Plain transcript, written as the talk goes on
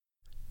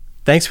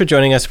Thanks for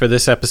joining us for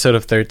this episode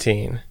of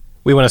 13.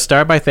 We want to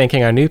start by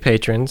thanking our new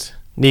patrons,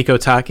 Nico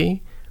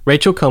Taki,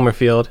 Rachel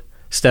Comerfield,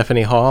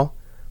 Stephanie Hall,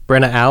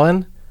 Brenna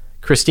Allen,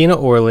 Christina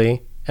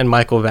Orley, and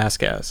Michael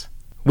Vasquez.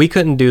 We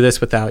couldn't do this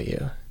without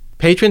you.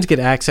 Patrons get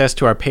access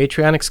to our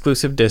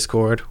Patreon-exclusive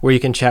Discord, where you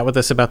can chat with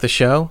us about the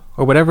show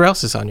or whatever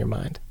else is on your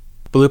mind.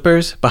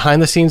 Bloopers,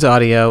 behind-the-scenes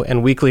audio,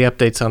 and weekly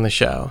updates on the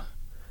show.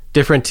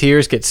 Different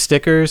tiers get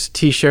stickers,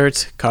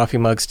 t-shirts, coffee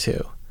mugs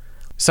too.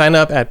 Sign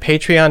up at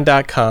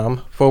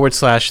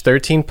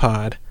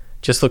patreon.com/13pod.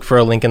 Just look for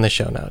a link in the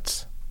show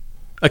notes.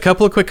 A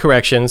couple of quick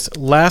corrections.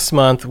 Last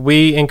month,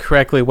 we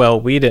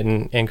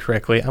didn't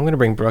incorrectly. I'm going to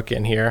bring Brooke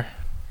in here.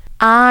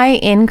 I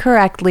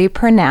incorrectly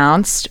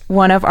pronounced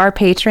one of our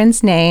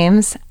patrons'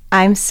 names.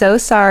 I'm so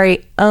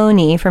sorry,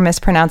 Oni, for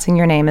mispronouncing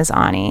your name as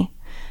Ani.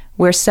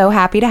 We're so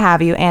happy to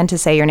have you and to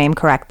say your name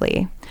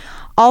correctly.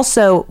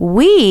 Also,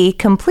 we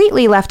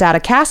completely left out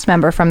a cast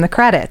member from the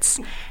credits.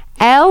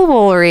 Elle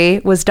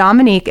Woolery was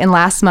Dominique in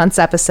last month's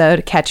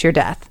episode, Catch Your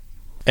Death.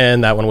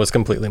 And that one was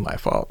completely my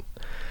fault.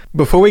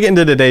 Before we get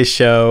into today's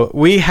show,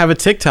 we have a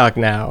TikTok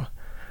now.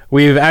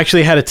 We've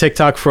actually had a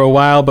TikTok for a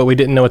while, but we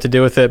didn't know what to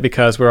do with it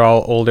because we're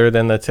all older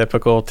than the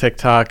typical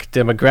TikTok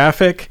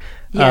demographic.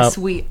 Yes,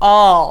 we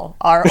all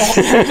are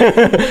older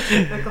than the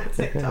typical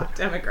TikTok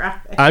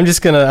demographic. I'm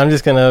just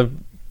gonna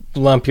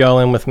lump y'all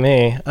in with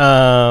me.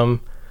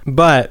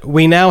 But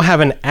we now have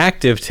an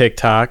active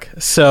TikTok,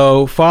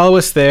 so follow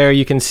us there.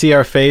 You can see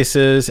our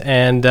faces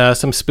and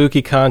some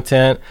spooky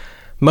content,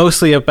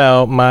 mostly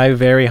about my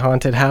very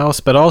haunted house,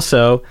 but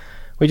also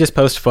we just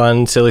post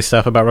fun, silly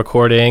stuff about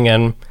recording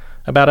and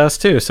about us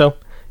too. So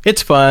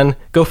it's fun.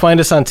 Go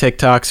find us on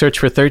TikTok, search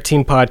for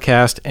 13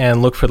 Podcast,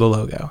 and look for the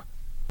logo.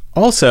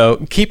 Also,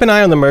 keep an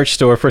eye on the merch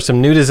store for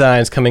some new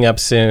designs coming up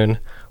soon.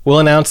 We'll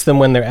announce them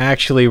when they're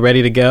actually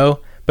ready to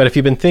go. But if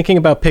you've been thinking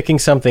about picking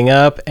something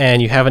up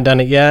and you haven't done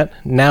it yet,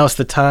 now's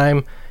the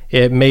time.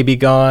 It may be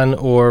gone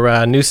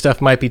or new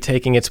stuff might be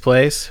taking its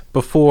place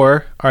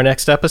before our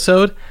next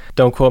episode.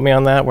 Don't quote me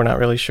on that. We're not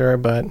really sure,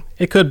 but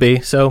it could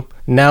be. So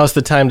now's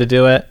the time to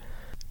do it.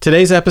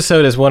 Today's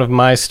episode is one of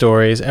my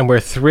stories, and we're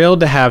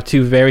thrilled to have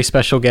two very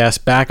special guests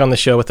back on the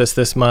show with us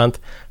this month.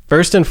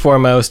 First and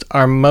foremost,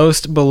 our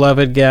most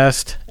beloved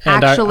guest.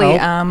 And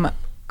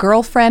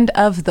girlfriend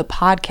of the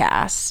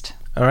podcast.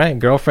 All right,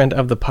 girlfriend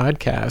of the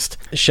podcast,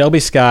 Shelby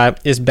Scott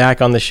is back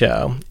on the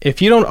show.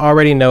 If you don't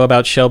already know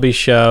about Shelby's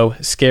show,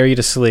 Scare You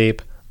to Sleep,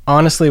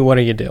 honestly, what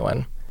are you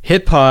doing?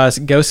 Hit pause,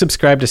 go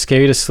subscribe to Scare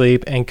You to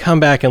Sleep, and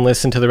come back and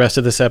listen to the rest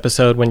of this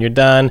episode when you're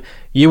done.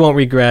 You won't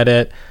regret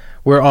it.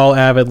 We're all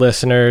avid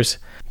listeners.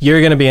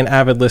 You're going to be an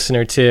avid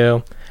listener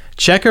too.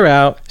 Check her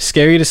out,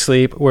 Scare You to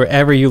Sleep,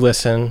 wherever you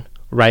listen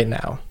right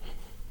now.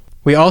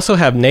 We also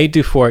have Nate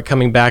Dufort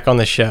coming back on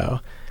the show.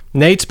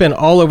 Nate's been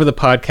all over the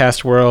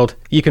podcast world.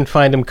 You can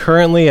find him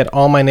currently at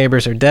All My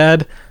Neighbors Are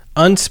Dead,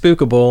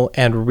 Unspookable,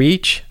 and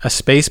Reach, a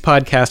space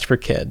podcast for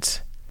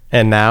kids.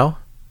 And now,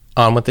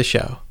 on with the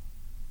show.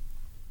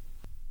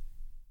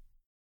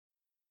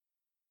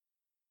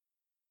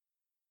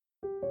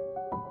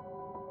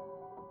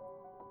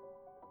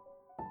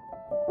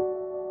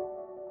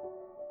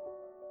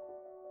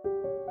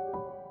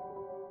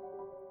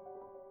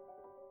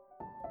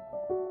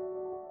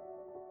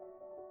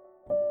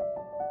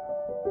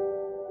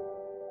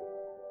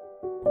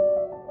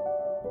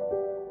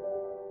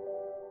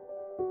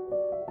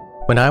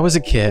 When I was a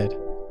kid,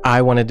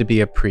 I wanted to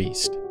be a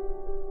priest.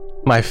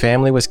 My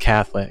family was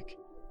Catholic,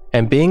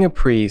 and being a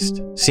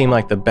priest seemed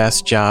like the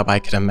best job I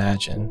could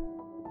imagine.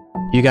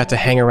 You got to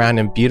hang around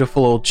in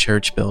beautiful old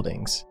church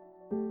buildings,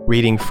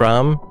 reading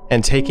from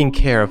and taking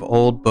care of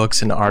old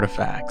books and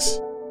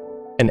artifacts.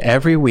 And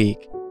every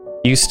week,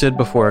 you stood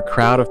before a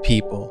crowd of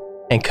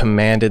people and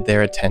commanded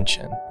their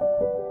attention.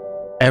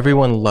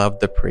 Everyone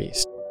loved the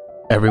priest.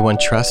 Everyone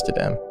trusted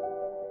him.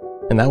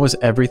 And that was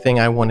everything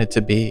I wanted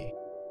to be.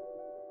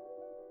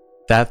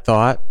 That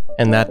thought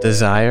and that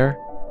desire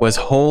was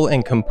whole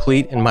and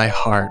complete in my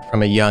heart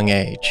from a young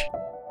age.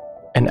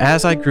 And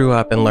as I grew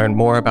up and learned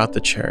more about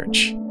the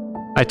church,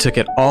 I took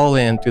it all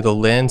in through the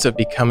lens of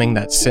becoming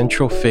that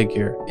central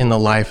figure in the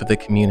life of the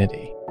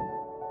community.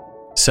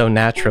 So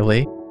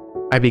naturally,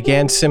 I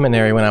began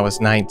seminary when I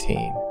was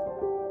 19.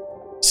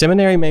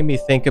 Seminary made me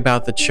think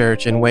about the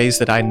church in ways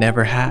that I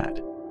never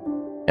had.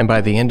 And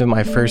by the end of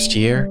my first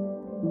year,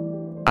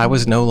 I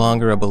was no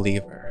longer a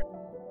believer.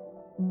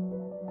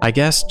 I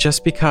guess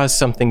just because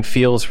something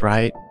feels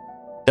right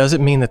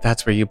doesn't mean that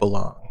that's where you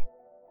belong.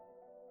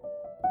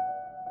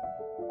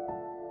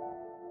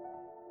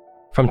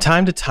 From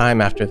time to time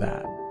after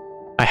that,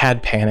 I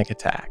had panic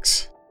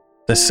attacks.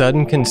 The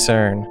sudden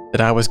concern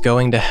that I was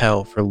going to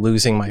hell for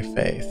losing my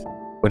faith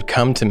would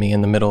come to me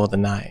in the middle of the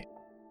night.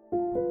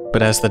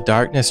 But as the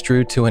darkness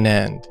drew to an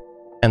end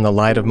and the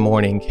light of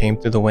morning came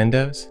through the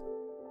windows,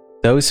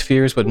 those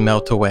fears would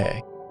melt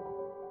away,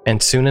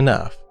 and soon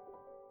enough,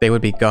 they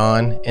would be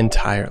gone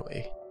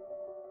entirely.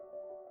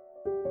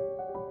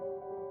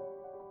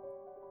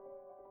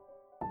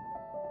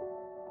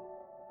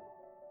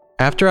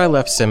 After I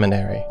left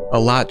seminary, a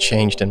lot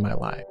changed in my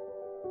life.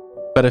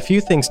 But a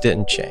few things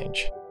didn't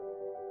change.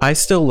 I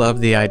still love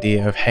the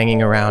idea of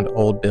hanging around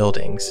old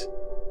buildings,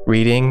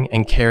 reading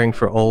and caring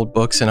for old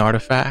books and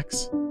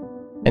artifacts,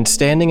 and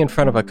standing in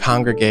front of a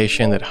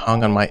congregation that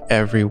hung on my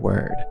every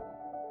word.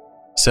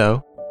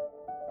 So,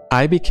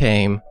 I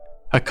became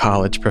a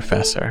college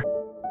professor.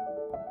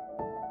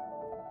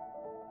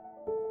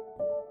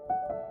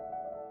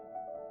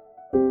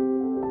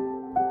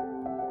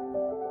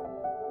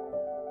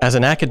 As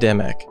an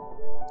academic,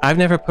 I've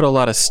never put a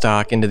lot of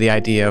stock into the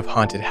idea of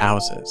haunted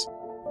houses.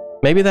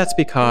 Maybe that's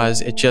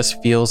because it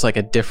just feels like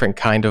a different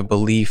kind of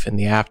belief in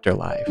the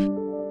afterlife.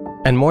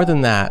 And more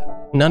than that,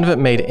 none of it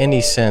made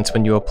any sense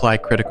when you apply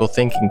critical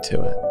thinking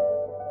to it.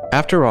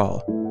 After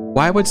all,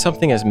 why would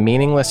something as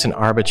meaningless and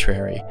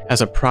arbitrary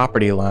as a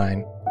property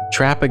line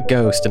trap a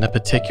ghost in a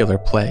particular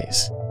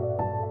place?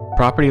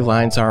 Property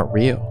lines aren't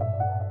real.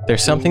 They're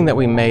something that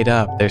we made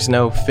up. There's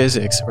no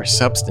physics or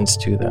substance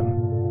to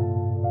them.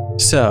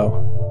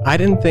 So, I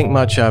didn't think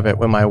much of it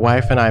when my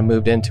wife and I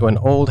moved into an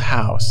old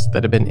house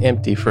that had been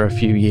empty for a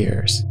few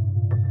years.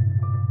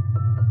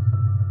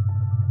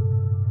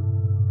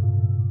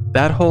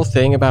 That whole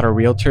thing about a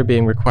realtor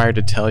being required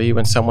to tell you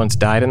when someone's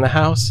died in the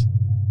house?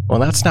 Well,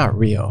 that's not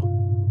real.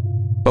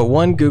 But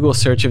one Google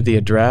search of the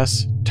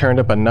address turned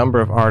up a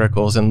number of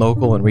articles in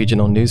local and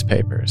regional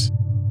newspapers.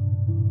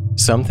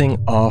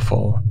 Something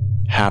awful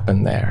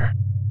happened there.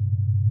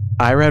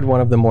 I read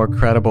one of the more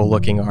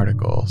credible-looking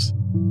articles.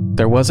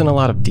 There wasn't a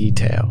lot of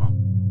detail,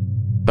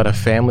 but a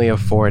family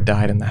of 4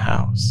 died in the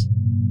house.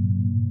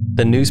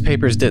 The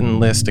newspapers didn't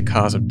list a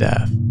cause of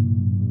death.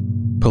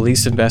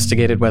 Police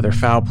investigated whether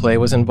foul play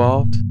was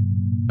involved,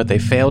 but they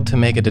failed to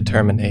make a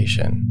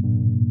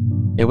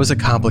determination. It was a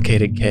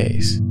complicated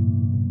case.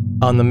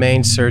 On the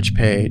main search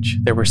page,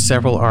 there were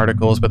several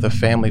articles with a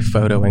family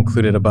photo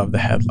included above the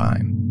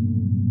headline.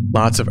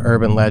 Lots of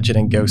urban legend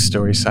and ghost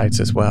story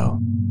sites as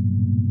well.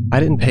 I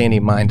didn't pay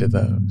any mind to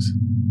those.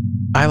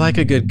 I like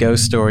a good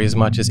ghost story as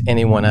much as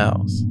anyone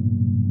else,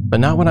 but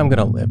not when I'm going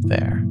to live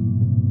there.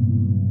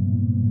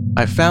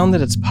 I found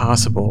that it's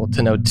possible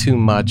to know too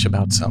much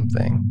about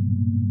something.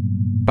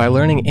 By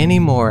learning any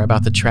more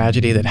about the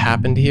tragedy that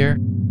happened here,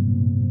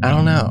 I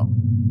don't know.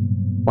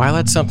 Why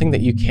let something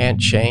that you can't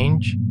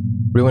change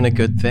ruin a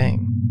good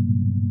thing?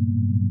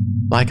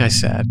 Like I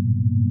said,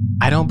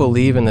 I don't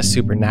believe in the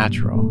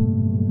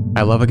supernatural.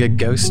 I love a good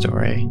ghost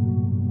story,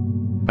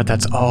 but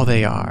that's all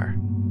they are,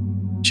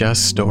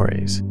 just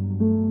stories.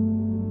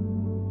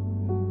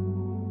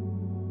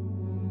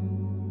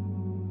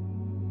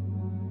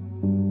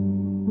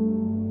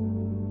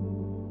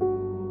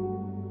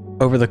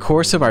 Over the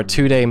course of our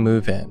 2-day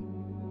move-in,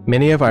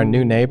 many of our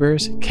new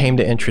neighbors came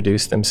to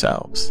introduce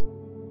themselves.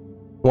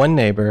 One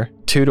neighbor,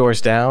 2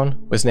 doors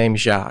down, was named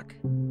Jacques.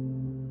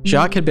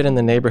 Jacques had been in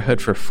the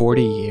neighborhood for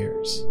 40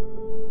 years.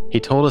 He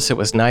told us it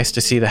was nice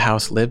to see the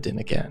house lived in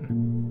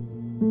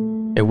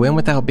again. It went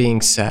without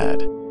being said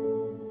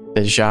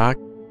that Jacques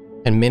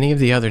and many of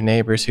the other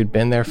neighbors who'd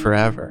been there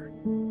forever,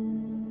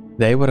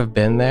 they would have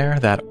been there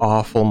that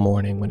awful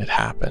morning when it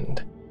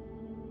happened.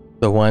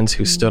 The ones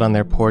who stood on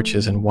their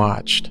porches and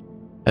watched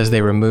as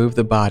they removed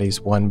the bodies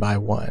one by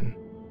one.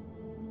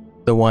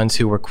 The ones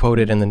who were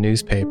quoted in the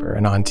newspaper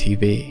and on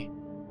TV.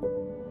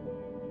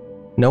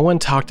 No one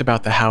talked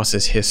about the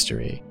house's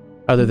history,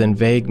 other than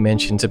vague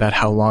mentions about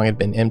how long it had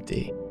been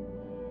empty.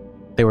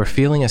 They were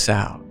feeling us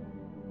out,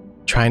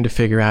 trying to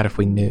figure out if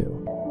we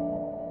knew.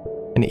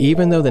 And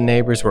even though the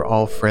neighbors were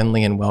all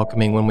friendly and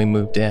welcoming when we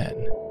moved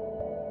in,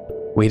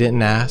 we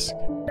didn't ask,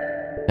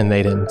 and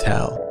they didn't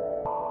tell.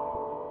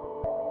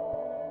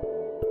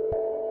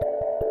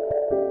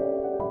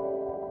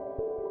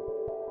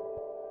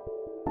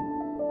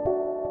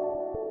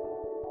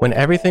 When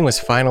everything was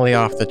finally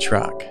off the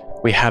truck,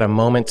 we had a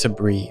moment to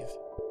breathe.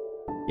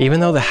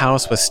 Even though the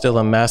house was still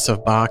a mess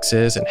of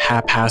boxes and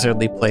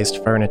haphazardly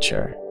placed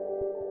furniture,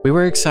 we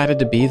were excited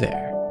to be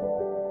there.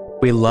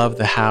 We loved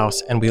the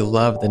house and we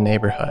loved the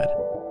neighborhood.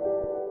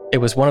 It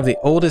was one of the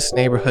oldest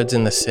neighborhoods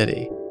in the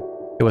city.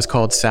 It was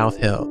called South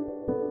Hill.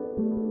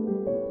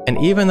 And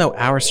even though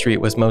our street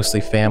was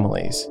mostly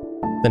families,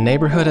 the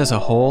neighborhood as a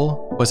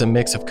whole was a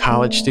mix of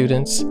college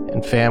students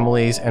and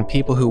families and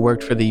people who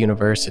worked for the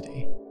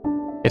university.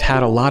 It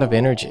had a lot of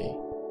energy,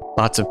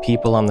 lots of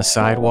people on the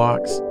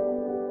sidewalks.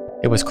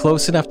 It was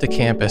close enough to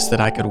campus that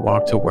I could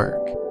walk to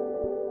work.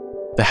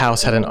 The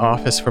house had an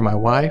office for my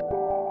wife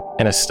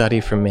and a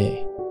study for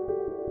me.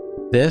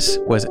 This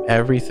was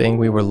everything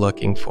we were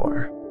looking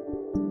for.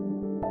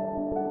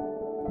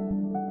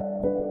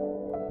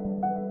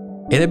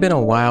 It had been a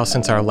while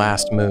since our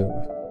last move,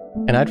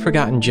 and I'd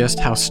forgotten just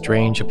how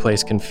strange a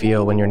place can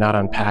feel when you're not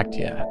unpacked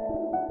yet,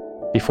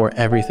 before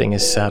everything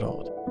is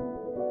settled.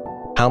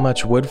 How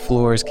much wood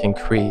floors can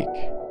creak,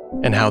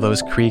 and how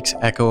those creaks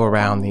echo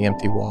around the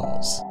empty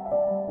walls.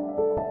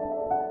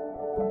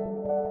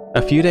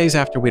 A few days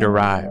after we'd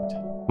arrived,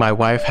 my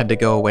wife had to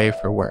go away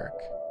for work.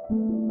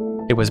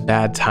 It was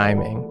bad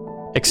timing,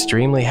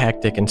 extremely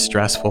hectic and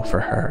stressful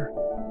for her.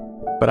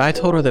 But I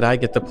told her that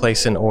I'd get the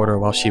place in order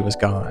while she was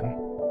gone.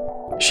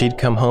 She'd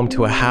come home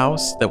to a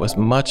house that was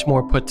much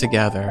more put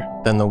together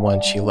than the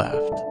one she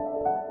left.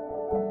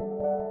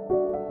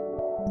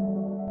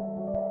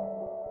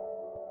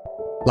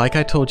 Like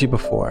I told you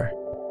before,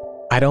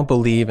 I don't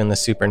believe in the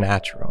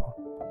supernatural.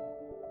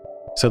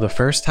 So the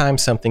first time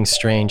something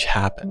strange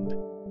happened,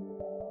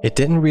 it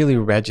didn't really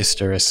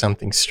register as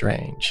something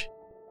strange.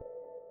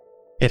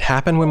 It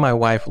happened when my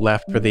wife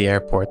left for the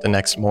airport the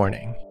next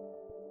morning.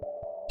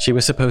 She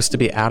was supposed to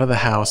be out of the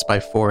house by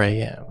 4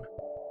 a.m.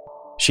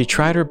 She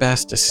tried her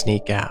best to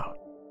sneak out,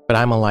 but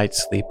I'm a light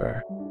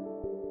sleeper.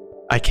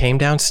 I came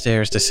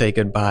downstairs to say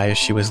goodbye as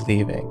she was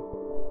leaving.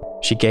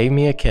 She gave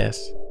me a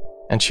kiss,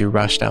 and she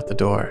rushed out the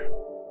door.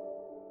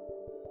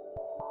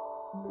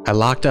 I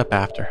locked up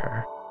after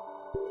her,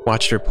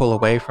 watched her pull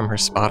away from her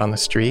spot on the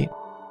street,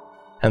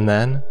 and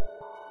then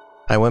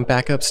I went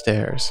back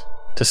upstairs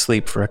to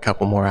sleep for a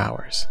couple more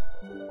hours.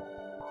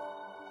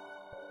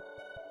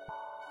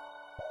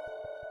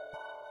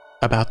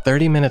 About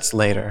 30 minutes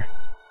later,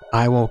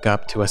 I woke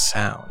up to a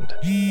sound.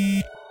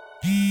 I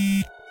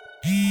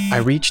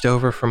reached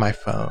over for my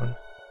phone.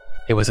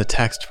 It was a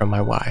text from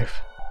my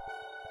wife.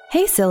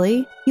 Hey,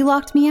 silly, you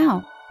locked me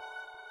out.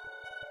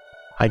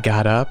 I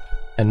got up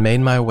and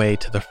made my way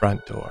to the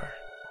front door.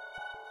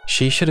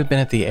 She should have been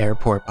at the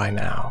airport by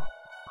now.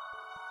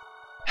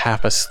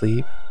 Half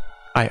asleep,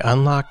 I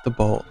unlocked the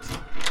bolt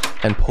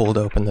and pulled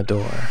open the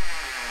door.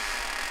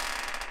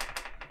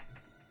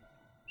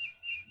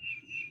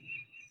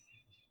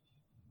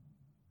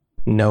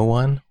 No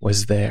one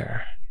was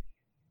there.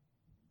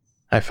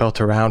 I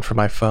felt around for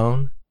my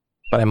phone,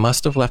 but I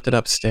must have left it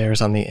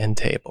upstairs on the end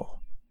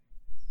table.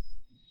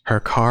 Her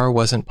car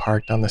wasn't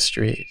parked on the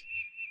street.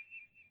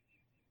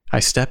 I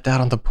stepped out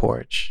on the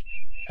porch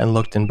and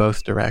looked in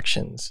both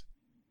directions.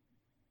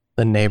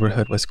 The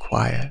neighborhood was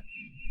quiet,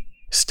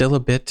 still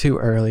a bit too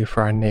early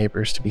for our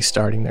neighbors to be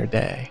starting their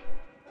day.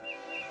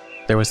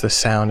 There was the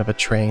sound of a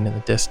train in the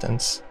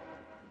distance.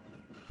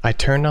 I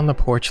turned on the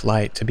porch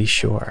light to be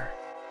sure.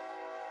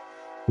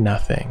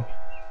 Nothing.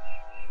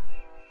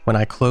 When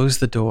I closed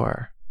the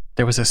door,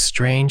 there was a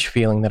strange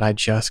feeling that I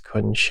just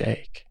couldn't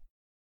shake.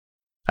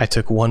 I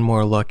took one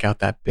more look out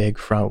that big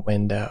front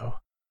window.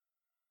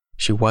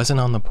 She wasn't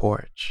on the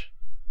porch.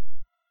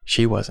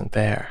 She wasn't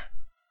there.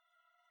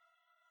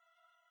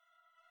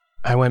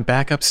 I went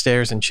back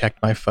upstairs and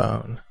checked my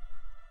phone.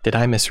 Did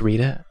I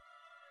misread it?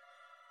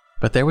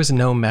 But there was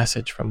no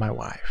message from my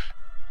wife.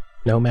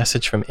 No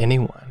message from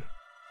anyone.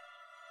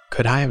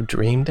 Could I have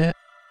dreamed it?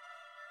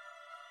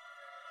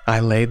 I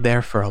laid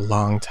there for a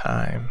long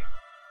time,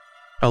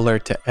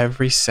 alert to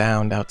every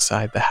sound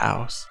outside the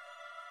house.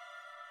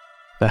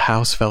 The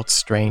house felt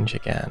strange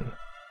again.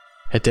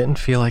 It didn't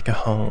feel like a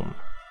home.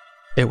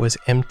 It was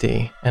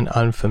empty and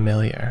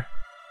unfamiliar,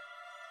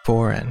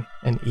 foreign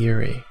and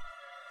eerie.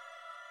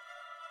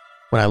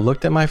 When I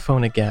looked at my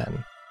phone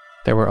again,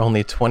 there were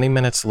only 20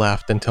 minutes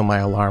left until my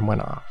alarm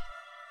went off.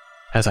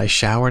 As I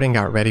showered and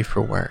got ready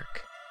for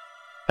work,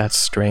 that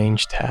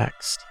strange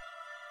text,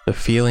 the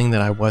feeling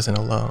that I wasn't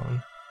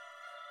alone,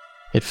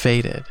 it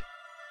faded,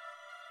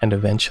 and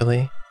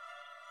eventually,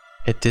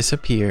 it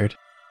disappeared,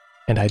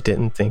 and I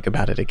didn't think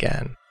about it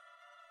again.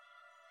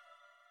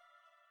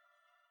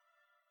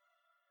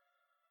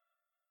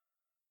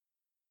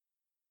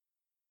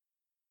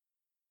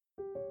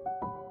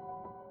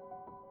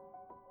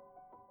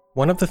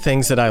 One of the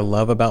things that I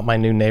love about my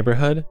new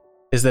neighborhood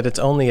is that it's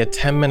only a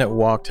 10-minute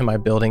walk to my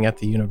building at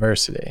the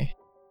university.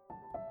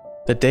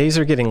 The days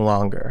are getting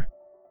longer,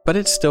 but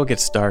it still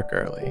gets dark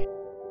early.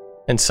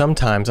 And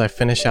sometimes I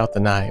finish out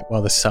the night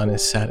while the sun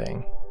is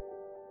setting.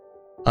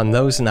 On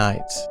those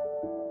nights,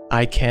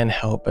 I can't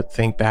help but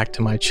think back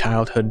to my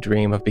childhood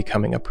dream of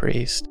becoming a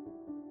priest.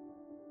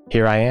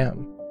 Here I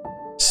am,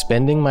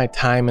 spending my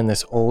time in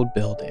this old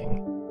building,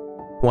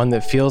 one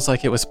that feels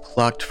like it was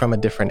plucked from a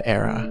different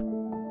era,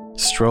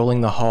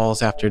 strolling the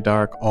halls after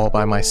dark all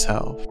by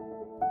myself,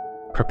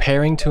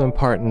 preparing to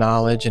impart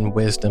knowledge and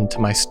wisdom to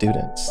my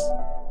students.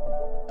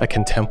 A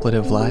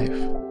contemplative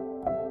life.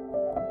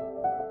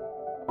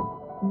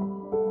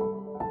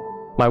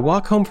 My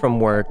walk home from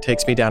work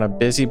takes me down a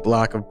busy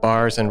block of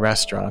bars and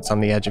restaurants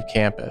on the edge of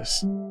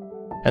campus,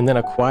 and then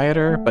a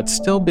quieter but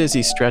still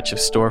busy stretch of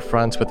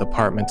storefronts with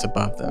apartments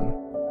above them.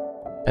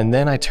 And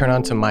then I turn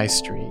onto my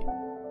street,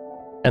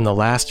 and the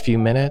last few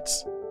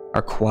minutes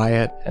are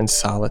quiet and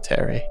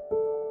solitary.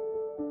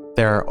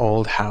 There are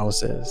old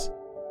houses,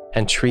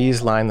 and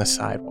trees line the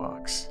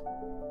sidewalks.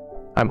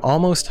 I'm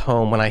almost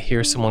home when I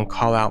hear someone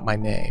call out my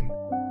name.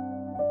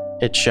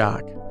 It's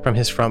Jacques from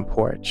his front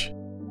porch.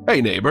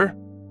 Hey neighbor,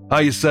 how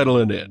you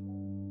settling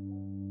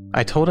in?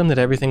 I told him that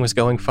everything was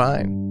going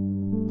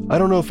fine. I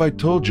don't know if I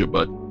told you,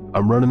 but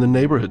I'm running the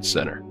neighborhood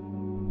center.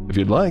 If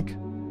you'd like,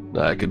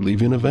 I could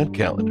leave you an event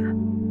calendar.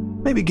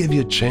 Maybe give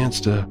you a chance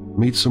to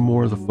meet some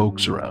more of the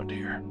folks around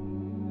here.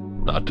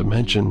 Not to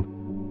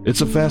mention,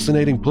 it's a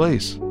fascinating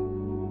place.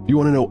 If you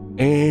want to know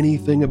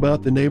anything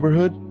about the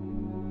neighborhood,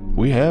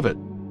 we have it.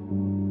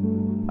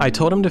 I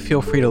told him to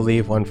feel free to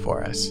leave one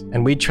for us,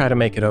 and we'd try to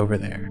make it over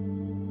there.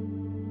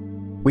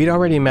 We'd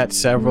already met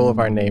several of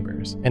our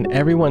neighbors, and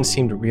everyone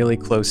seemed really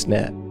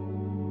close-knit,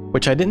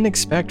 which I didn't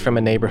expect from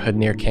a neighborhood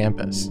near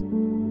campus.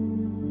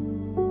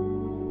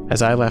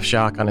 As I left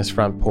Jacques on his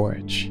front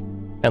porch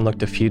and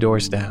looked a few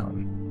doors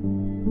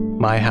down,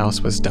 my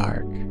house was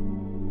dark.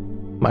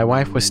 My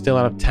wife was still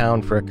out of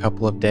town for a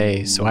couple of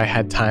days, so I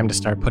had time to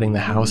start putting the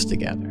house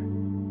together.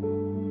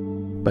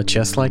 But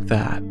just like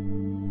that,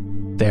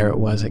 there it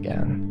was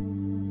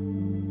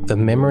again. The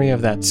memory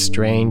of that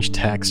strange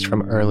text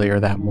from earlier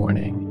that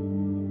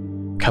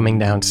morning, coming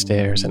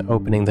downstairs and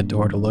opening the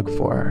door to look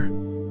for her,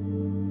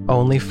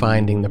 only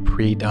finding the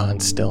pre-dawn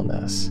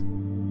stillness.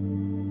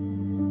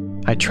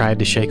 I tried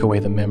to shake away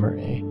the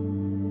memory,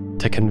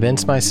 to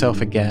convince myself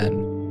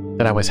again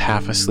that I was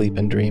half asleep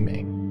and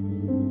dreaming.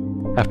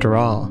 After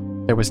all,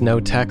 there was no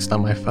text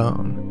on my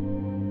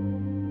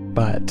phone.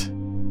 But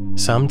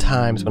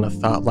sometimes when a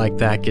thought like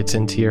that gets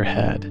into your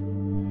head,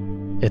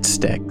 it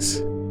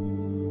sticks.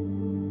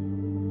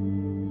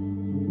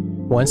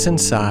 Once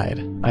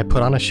inside, I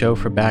put on a show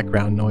for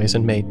background noise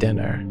and made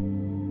dinner.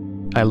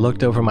 I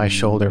looked over my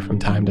shoulder from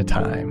time to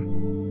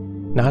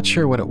time, not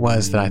sure what it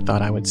was that I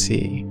thought I would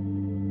see.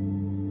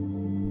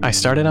 I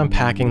started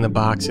unpacking the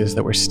boxes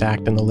that were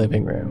stacked in the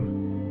living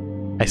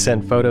room. I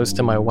sent photos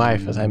to my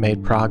wife as I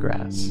made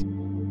progress.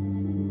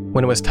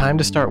 When it was time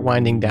to start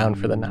winding down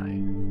for the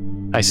night,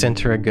 I sent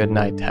her a good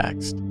night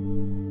text.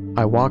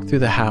 I walked through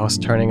the house,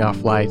 turning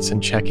off lights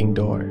and checking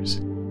doors.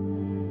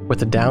 With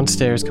the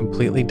downstairs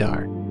completely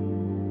dark,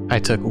 I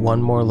took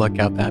one more look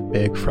out that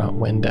big front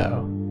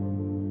window.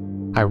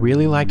 I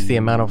really liked the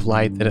amount of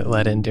light that it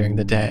let in during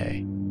the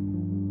day.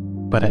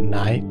 But at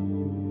night,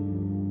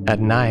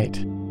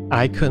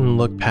 I couldn't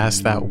look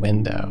past that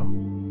window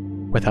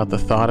without the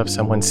thought of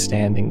someone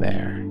standing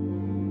there,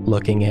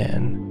 looking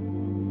in.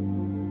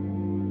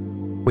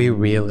 We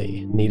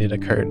really needed a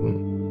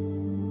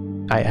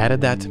curtain. I added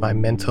that to my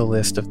mental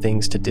list of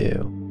things to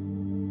do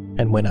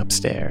and went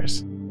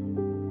upstairs.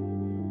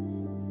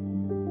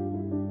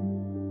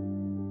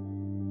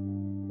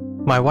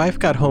 My wife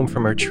got home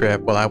from her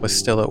trip while I was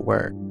still at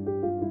work.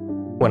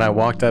 When I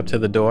walked up to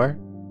the door,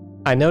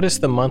 I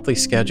noticed the monthly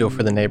schedule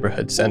for the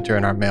neighborhood center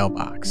in our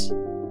mailbox.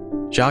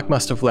 Jacques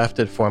must have left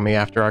it for me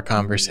after our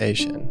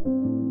conversation.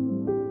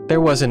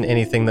 There wasn't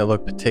anything that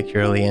looked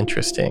particularly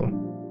interesting.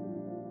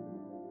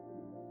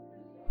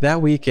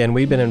 That weekend,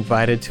 we'd been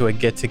invited to a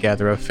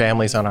get-together of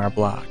families on our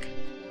block.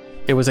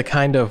 It was a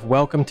kind of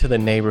welcome to the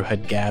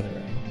neighborhood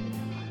gathering.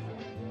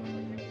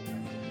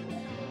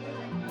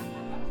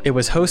 It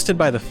was hosted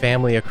by the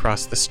family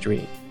across the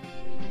street.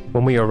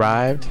 When we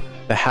arrived,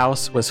 the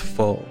house was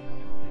full.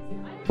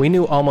 We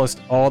knew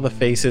almost all the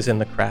faces in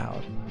the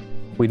crowd.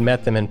 We'd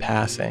met them in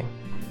passing.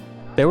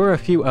 There were a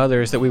few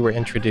others that we were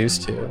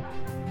introduced to.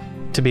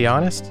 To be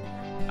honest,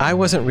 I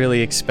wasn't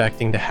really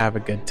expecting to have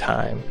a good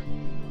time.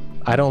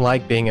 I don't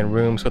like being in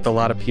rooms with a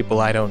lot of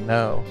people I don't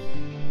know.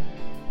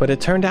 But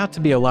it turned out to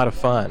be a lot of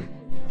fun.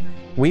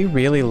 We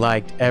really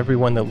liked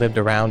everyone that lived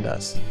around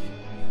us.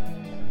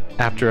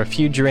 After a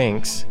few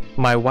drinks,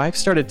 my wife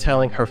started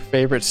telling her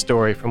favorite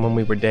story from when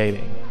we were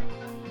dating.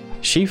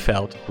 She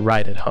felt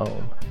right at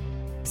home.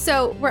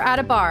 So we're at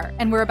a bar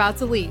and we're about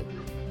to leave.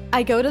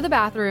 I go to the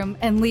bathroom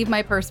and leave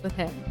my purse with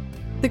him.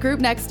 The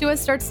group next to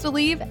us starts to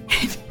leave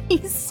and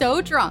he's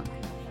so drunk.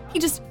 He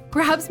just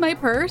grabs my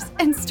purse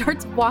and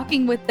starts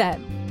walking with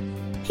them.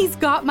 He's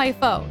got my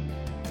phone.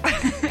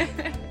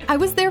 I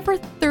was there for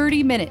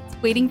 30 minutes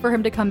waiting for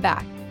him to come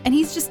back, and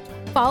he's just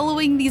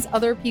following these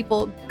other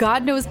people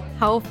God knows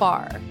how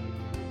far.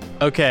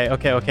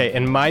 Okay.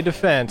 In my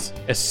defense,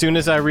 as soon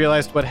as I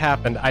realized what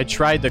happened, I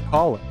tried to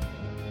call him.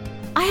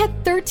 I had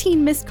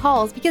 13 missed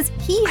calls because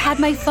he had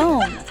my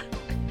phone.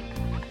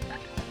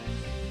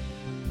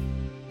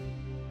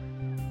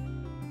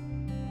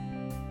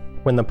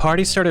 When the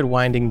party started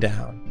winding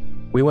down,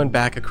 we went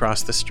back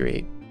across the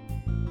street.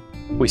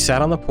 We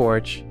sat on the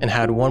porch and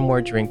had one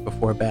more drink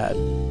before bed.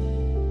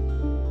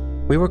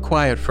 We were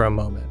quiet for a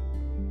moment,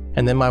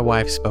 and then my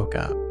wife spoke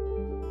up.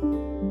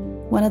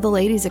 One of the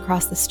ladies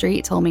across the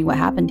street told me what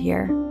happened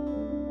here.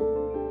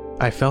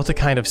 I felt a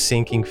kind of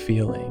sinking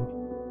feeling,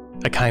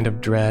 a kind of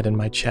dread in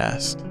my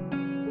chest.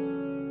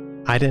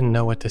 I didn't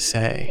know what to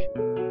say.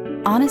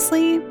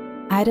 Honestly,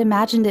 I'd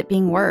imagined it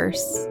being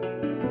worse.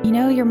 You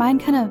know, your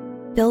mind kind of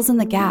fills in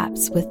the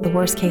gaps with the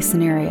worst case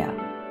scenario.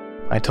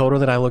 I told her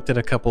that I looked at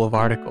a couple of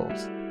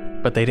articles,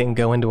 but they didn't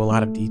go into a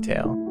lot of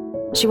detail.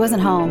 She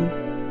wasn't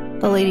home.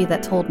 The lady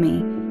that told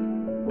me.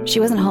 She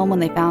wasn't home when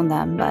they found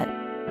them, but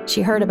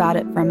she heard about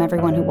it from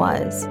everyone who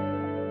was.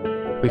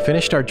 We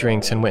finished our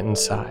drinks and went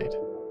inside.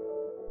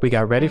 We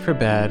got ready for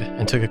bed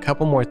and took a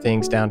couple more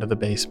things down to the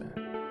basement.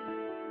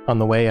 On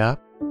the way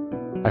up,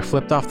 I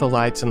flipped off the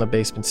lights on the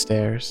basement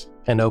stairs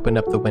and opened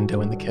up the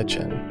window in the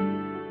kitchen.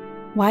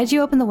 Why'd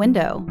you open the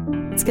window?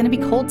 It's gonna be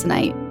cold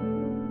tonight.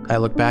 I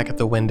looked back at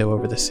the window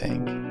over the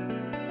sink.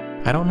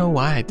 I don't know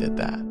why I did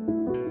that.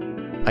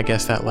 I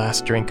guess that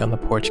last drink on the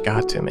porch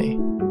got to me.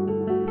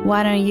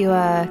 Why don't you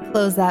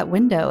close that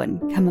window and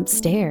come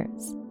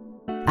upstairs?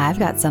 I've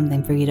got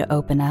something for you to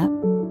open up.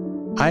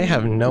 I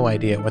have no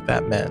idea what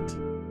that meant.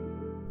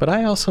 But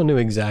I also knew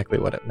exactly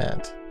what it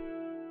meant.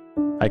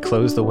 I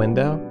closed the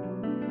window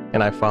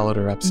and I followed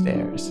her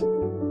upstairs.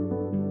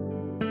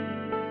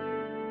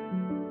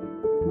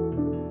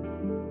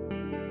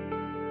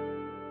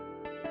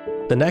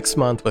 The next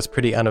month was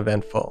pretty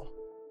uneventful.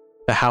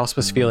 The house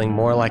was feeling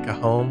more like a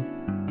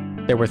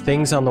home. There were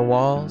things on the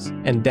walls,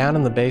 and down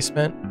in the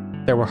basement,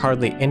 there were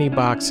hardly any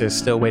boxes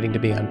still waiting to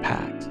be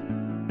unpacked.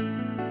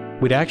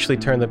 We'd actually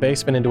turned the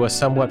basement into a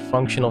somewhat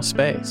functional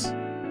space.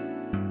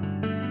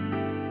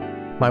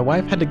 My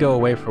wife had to go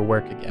away for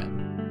work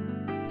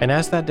again, and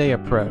as that day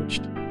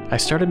approached, I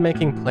started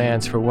making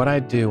plans for what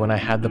I'd do when I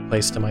had the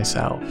place to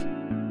myself.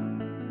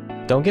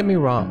 Don't get me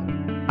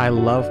wrong, I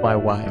love my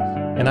wife,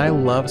 and I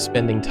love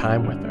spending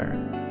time with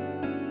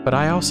her. But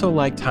I also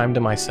like time to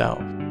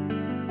myself.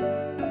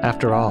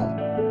 After all,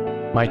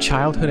 my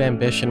childhood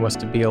ambition was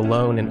to be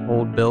alone in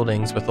old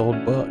buildings with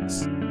old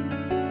books.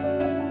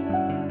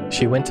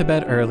 She went to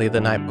bed early the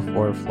night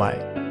before her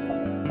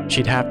flight.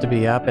 She'd have to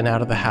be up and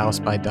out of the house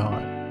by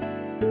dawn.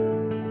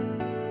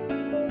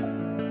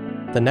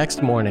 The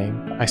next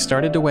morning, I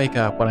started to wake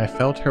up when I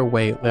felt her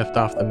weight lift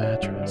off the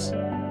mattress.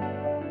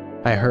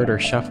 I heard her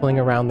shuffling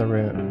around the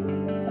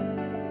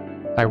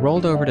room. I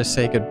rolled over to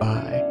say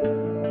goodbye,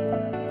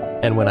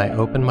 and when I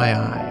opened my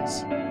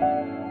eyes,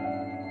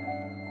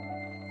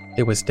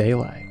 it was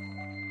daylight.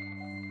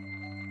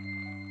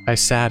 I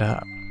sat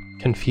up,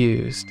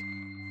 confused.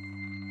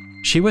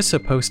 She was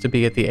supposed to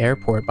be at the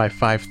airport by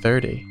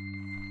 5:30.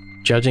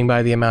 Judging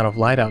by the amount of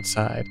light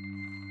outside,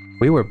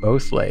 we were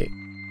both late.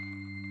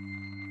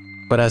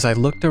 But as I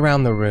looked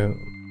around the room,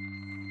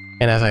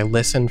 and as I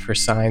listened for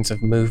signs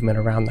of movement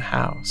around the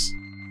house,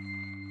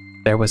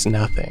 there was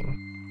nothing.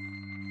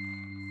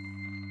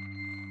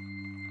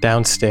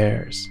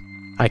 Downstairs,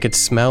 I could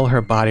smell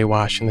her body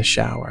wash in the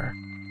shower.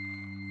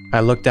 I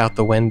looked out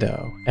the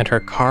window, and her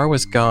car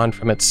was gone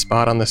from its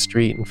spot on the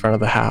street in front of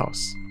the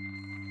house.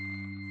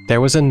 There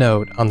was a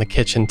note on the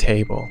kitchen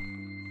table.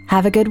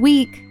 Have a good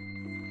week.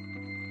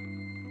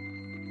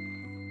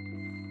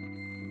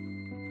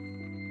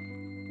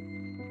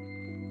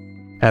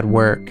 At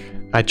work,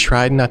 I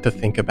tried not to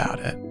think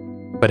about it,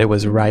 but it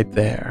was right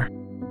there,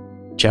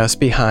 just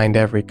behind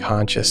every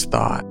conscious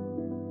thought,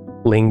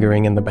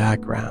 lingering in the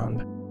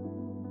background.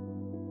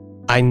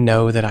 I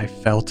know that I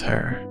felt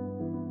her.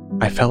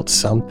 I felt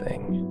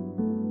something.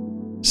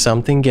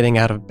 Something getting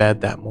out of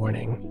bed that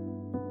morning.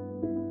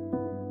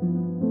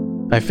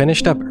 I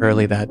finished up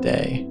early that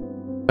day,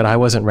 but I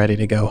wasn't ready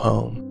to go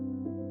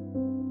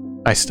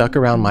home. I stuck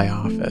around my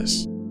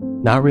office,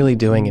 not really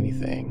doing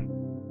anything.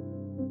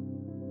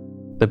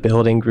 The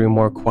building grew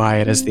more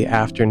quiet as the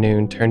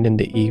afternoon turned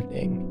into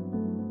evening.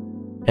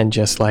 And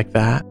just like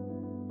that,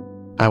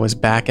 I was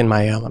back in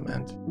my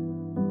element.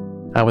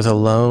 I was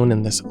alone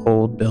in this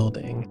old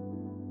building.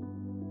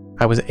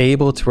 I was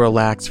able to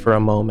relax for a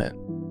moment.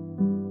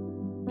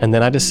 And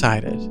then I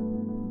decided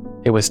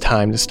it was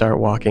time to start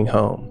walking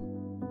home.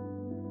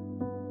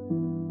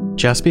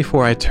 Just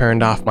before I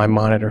turned off my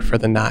monitor for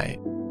the night,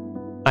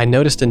 I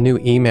noticed a new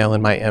email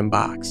in my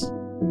inbox.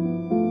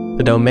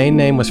 The domain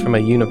name was from a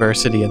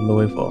university in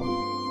Louisville,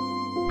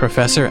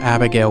 Professor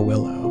Abigail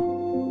Willow.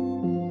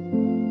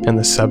 And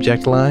the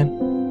subject line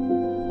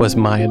was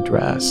my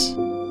address.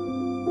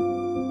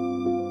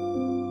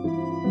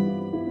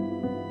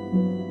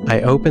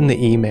 I opened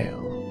the email,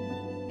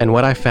 and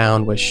what I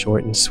found was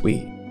short and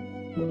sweet.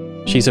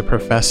 She's a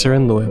professor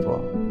in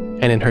Louisville,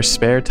 and in her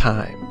spare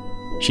time,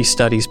 she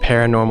studies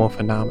paranormal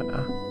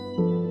phenomena.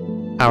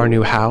 Our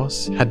new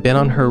house had been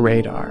on her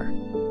radar,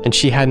 and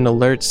she had an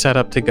alert set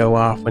up to go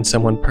off when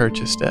someone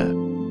purchased it.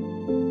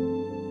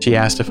 She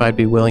asked if I'd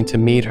be willing to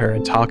meet her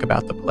and talk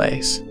about the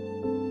place.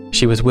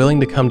 She was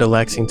willing to come to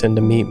Lexington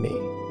to meet me.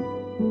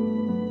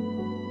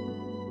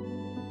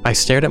 I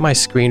stared at my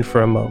screen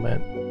for a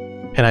moment,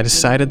 and I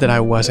decided that I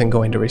wasn't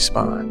going to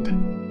respond.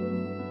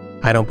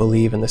 I don't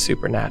believe in the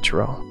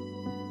supernatural.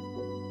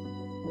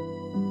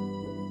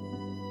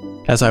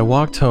 As I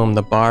walked home,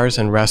 the bars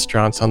and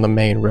restaurants on the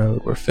main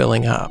road were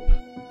filling up,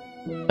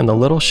 and the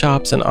little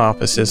shops and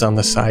offices on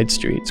the side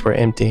streets were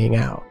emptying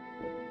out.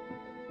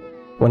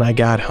 When I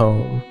got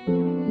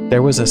home,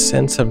 there was a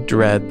sense of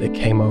dread that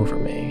came over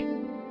me.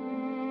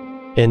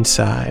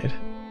 Inside,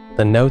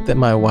 the note that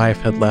my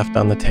wife had left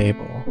on the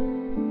table,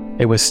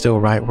 it was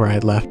still right where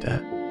I'd left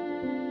it.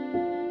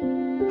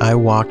 I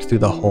walked through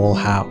the whole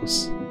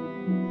house,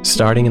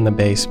 starting in the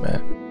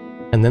basement,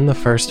 and then the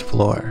first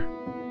floor.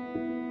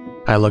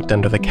 I looked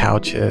under the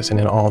couches and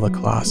in all the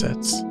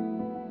closets.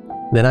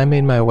 Then I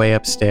made my way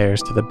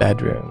upstairs to the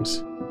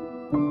bedrooms.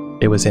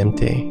 It was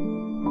empty.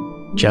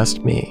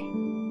 Just me.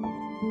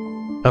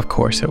 Of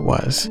course it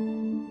was.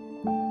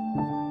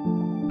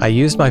 I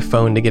used my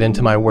phone to get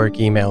into my work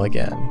email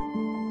again.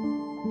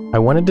 I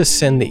wanted to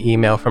send the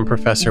email from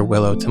Professor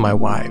Willow to my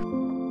wife.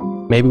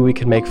 Maybe we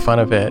could make fun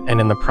of it, and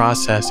in the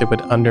process, it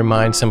would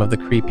undermine some of the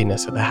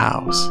creepiness of the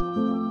house.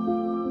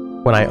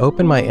 When I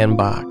opened my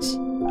inbox,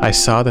 I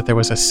saw that there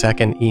was a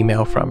second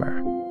email from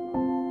her.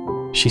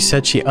 She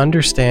said she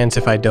understands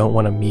if I don't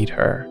want to meet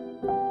her,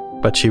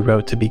 but she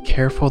wrote to be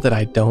careful that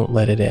I don't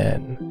let it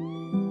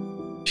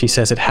in. She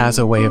says it has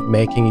a way of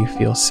making you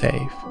feel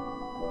safe,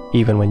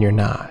 even when you're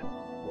not.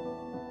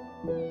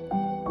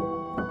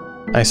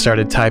 I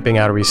started typing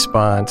out a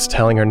response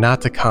telling her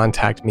not to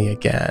contact me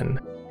again,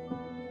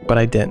 but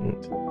I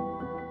didn't.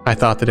 I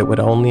thought that it would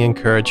only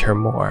encourage her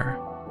more.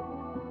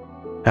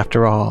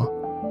 After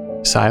all,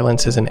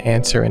 silence is an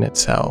answer in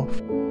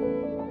itself.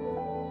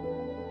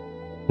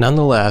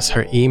 Nonetheless,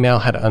 her email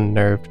had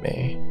unnerved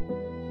me.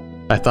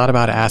 I thought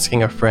about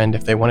asking a friend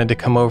if they wanted to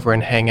come over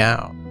and hang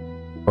out,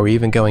 or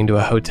even going to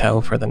a hotel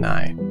for the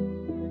night,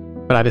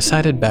 but I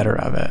decided better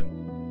of it.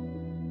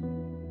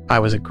 I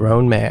was a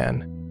grown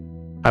man.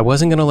 I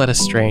wasn't going to let a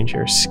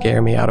stranger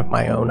scare me out of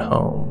my own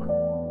home.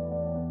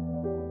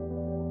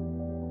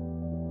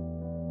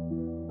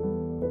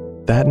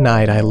 That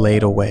night I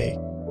laid awake.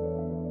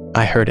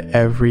 I heard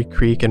every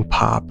creak and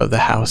pop of the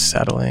house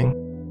settling.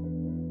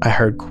 I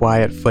heard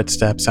quiet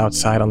footsteps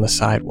outside on the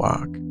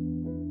sidewalk.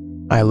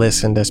 I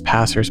listened as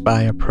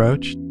passersby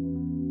approached,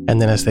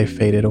 and then as they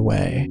faded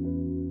away.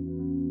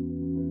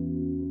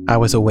 I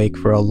was awake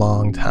for a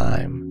long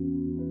time,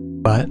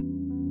 but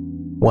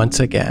once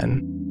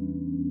again,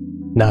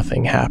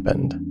 nothing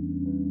happened.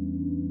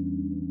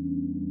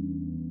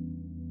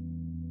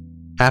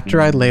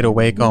 After I'd laid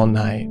awake all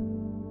night,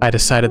 I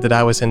decided that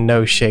I was in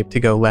no shape to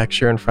go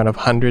lecture in front of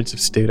hundreds of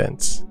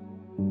students.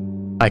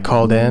 I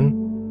called in,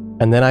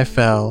 and then I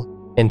fell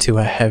into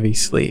a heavy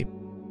sleep.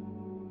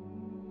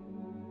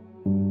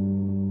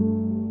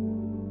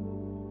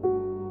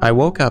 I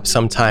woke up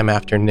sometime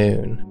after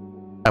noon.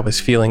 I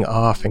was feeling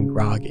off and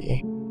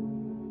groggy.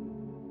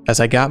 As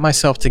I got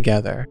myself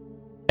together,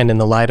 and in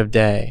the light of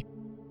day,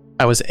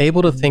 I was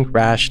able to think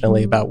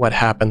rationally about what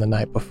happened the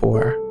night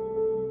before.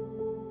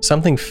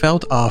 Something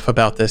felt off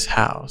about this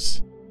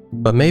house,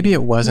 but maybe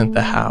it wasn't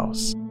the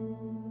house.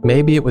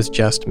 Maybe it was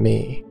just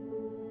me.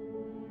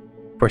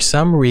 For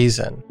some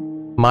reason,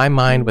 my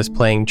mind was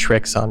playing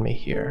tricks on me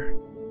here.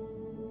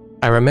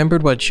 I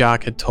remembered what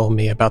Jacques had told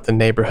me about the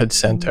neighborhood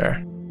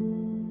center,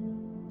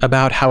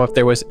 about how if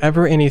there was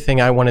ever anything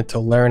I wanted to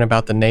learn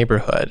about the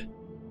neighborhood,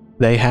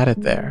 they had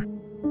it there.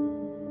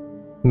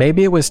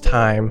 Maybe it was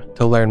time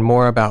to learn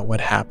more about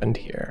what happened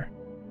here.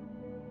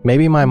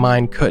 Maybe my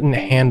mind couldn't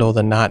handle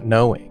the not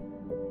knowing,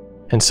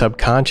 and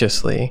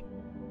subconsciously,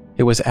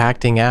 it was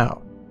acting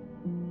out.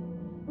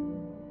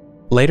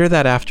 Later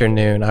that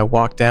afternoon, I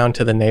walked down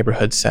to the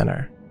neighborhood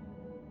center.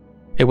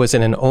 It was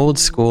in an old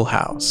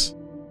schoolhouse,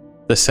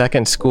 the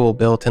second school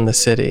built in the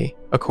city,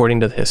 according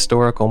to the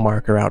historical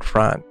marker out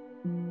front.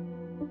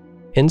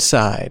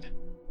 Inside,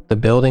 the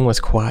building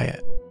was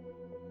quiet.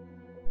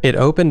 It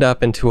opened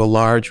up into a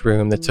large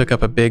room that took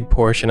up a big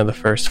portion of the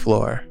first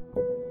floor.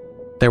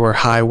 There were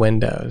high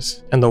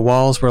windows, and the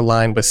walls were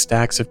lined with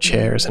stacks of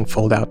chairs and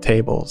fold-out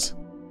tables.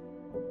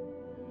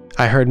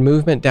 I heard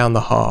movement down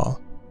the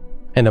hall,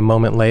 and a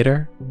moment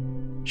later,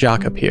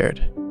 Jacques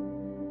appeared.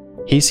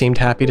 He seemed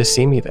happy to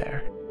see me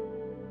there.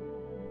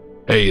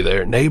 Hey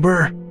there,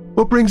 neighbor.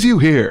 What brings you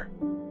here?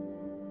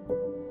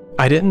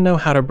 I didn't know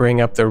how to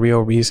bring up the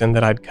real reason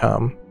that I'd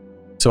come,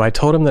 so I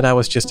told him that I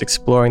was just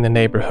exploring the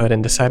neighborhood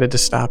and decided to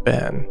stop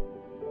in.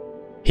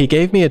 He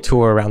gave me a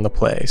tour around the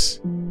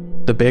place.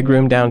 The big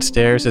room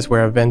downstairs is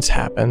where events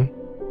happen: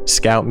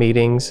 scout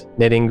meetings,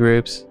 knitting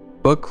groups,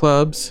 book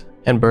clubs,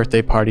 and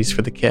birthday parties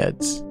for the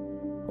kids.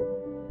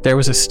 There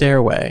was a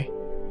stairway,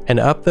 and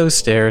up those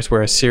stairs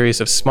were a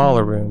series of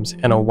smaller rooms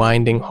and a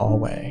winding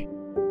hallway.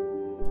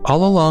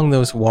 All along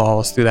those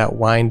walls through that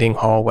winding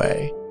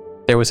hallway,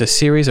 there was a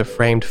series of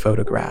framed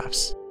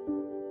photographs.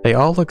 They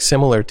all looked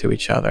similar to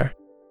each other.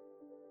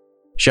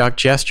 Jacques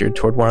gestured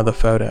toward one of the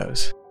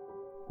photos.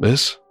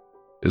 This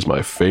is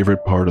my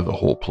favorite part of the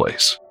whole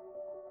place.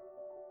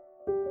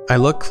 I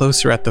looked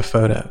closer at the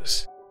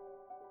photos.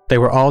 They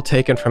were all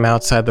taken from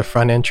outside the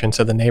front entrance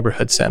of the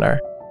neighborhood center.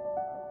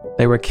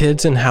 They were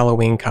kids in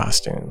Halloween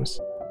costumes.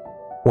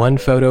 One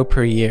photo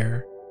per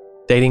year,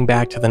 dating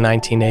back to the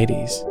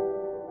 1980s.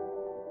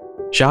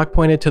 Jacques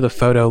pointed to the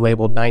photo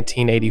labeled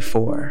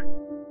 1984.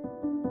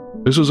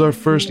 This was our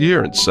first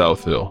year in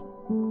South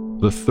Hill,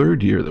 the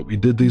third year that we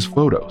did these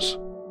photos.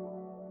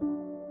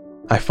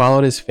 I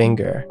followed his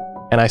finger,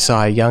 and I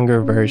saw a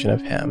younger version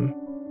of him.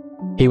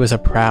 He was a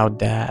proud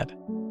dad,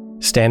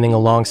 standing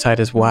alongside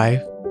his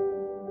wife.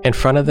 In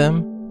front of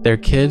them, their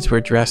kids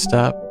were dressed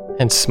up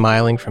and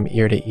smiling from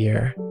ear to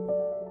ear.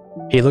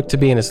 He looked to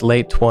be in his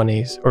late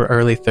 20s or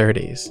early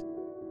 30s.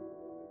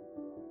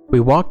 We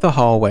walked the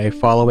hallway,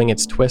 following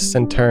its twists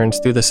and turns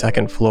through the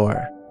second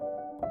floor.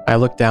 I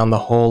looked down the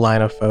whole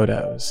line of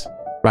photos,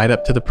 right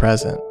up to the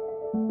present.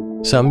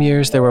 Some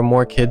years there were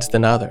more kids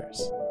than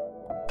others.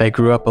 They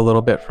grew up a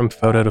little bit from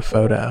photo to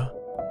photo.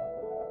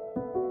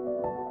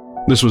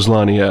 This was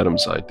Lonnie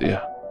Adams'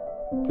 idea.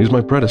 He's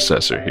my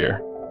predecessor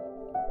here.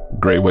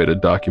 Great way to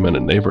document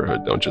a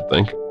neighborhood, don't you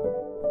think?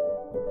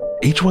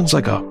 Each one's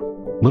like a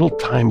little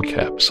time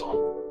capsule.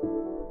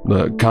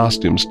 The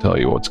costumes tell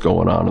you what's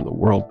going on in the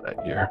world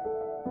that year.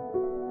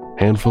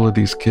 Handful of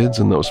these kids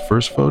in those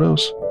first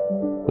photos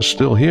are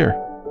still here.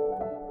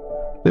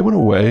 They went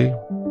away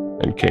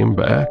and came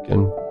back,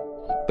 and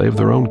they have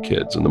their own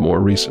kids in the more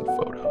recent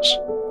photos.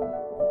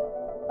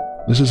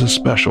 This is a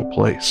special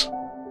place.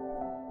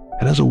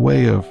 It has a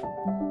way of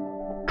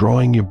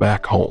drawing you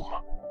back home.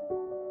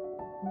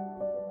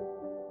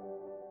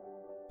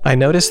 I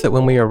noticed that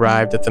when we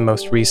arrived at the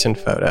most recent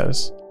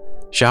photos,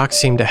 Jacques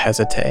seemed to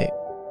hesitate.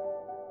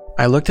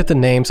 I looked at the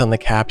names on the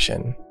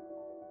caption,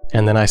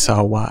 and then I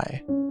saw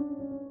why.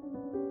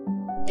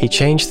 He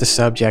changed the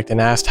subject and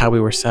asked how we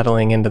were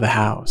settling into the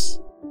house.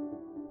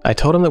 I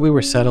told him that we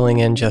were settling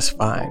in just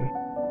fine.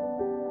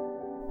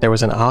 There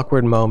was an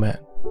awkward moment,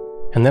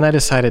 and then I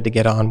decided to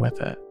get on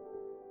with it.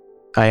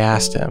 I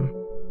asked him,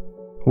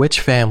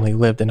 which family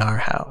lived in our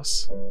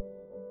house?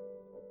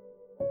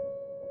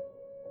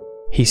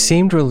 He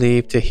seemed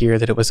relieved to hear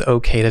that it was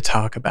okay to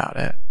talk about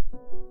it.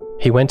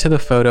 He went to the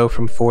photo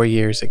from 4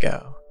 years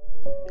ago,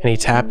 and he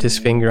tapped his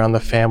finger on the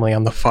family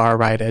on the far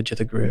right edge of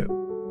the group.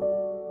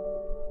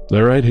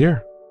 They're right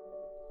here.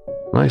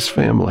 Nice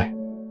family.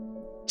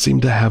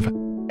 Seemed to have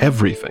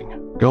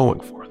everything going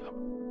for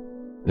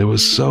them. It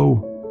was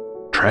so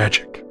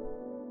tragic.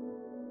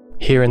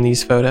 Here in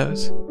these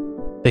photos,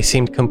 they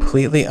seemed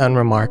completely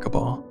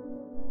unremarkable.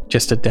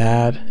 Just a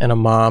dad and a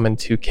mom and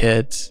 2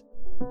 kids,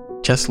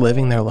 just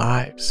living their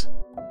lives.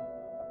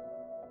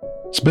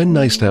 It's been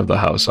nice to have the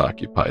house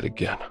occupied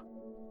again.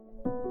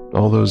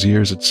 All those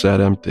years it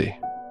sat empty.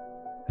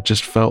 It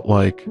just felt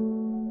like,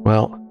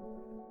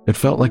 it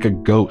felt like a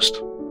ghost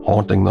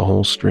haunting the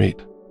whole street.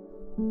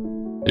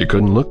 You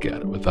couldn't look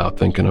at it without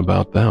thinking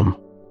about them.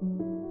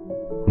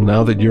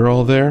 Now that you're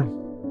all there,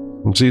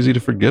 it's easy to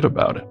forget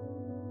about it.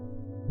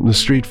 The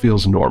street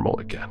feels normal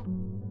again.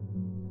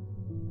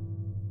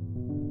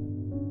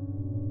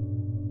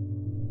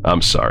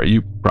 I'm sorry,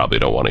 you probably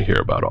don't want to hear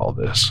about all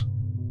this.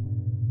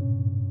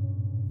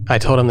 I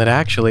told him that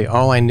actually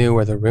all I knew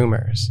were the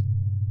rumors.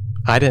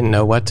 I didn't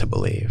know what to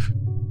believe.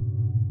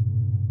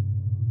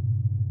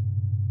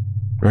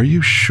 Are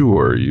you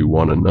sure you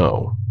want to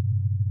know?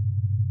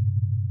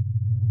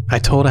 I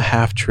told a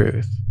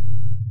half-truth.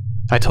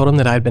 I told him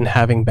that I'd been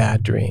having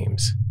bad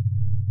dreams,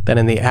 that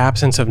in the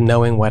absence of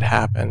knowing what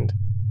happened,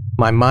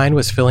 my mind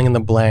was filling in the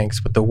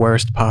blanks with the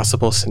worst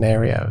possible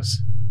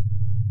scenarios.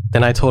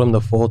 Then I told him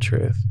the full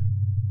truth.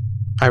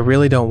 I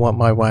really don't want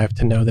my wife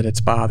to know that it's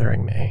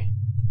bothering me.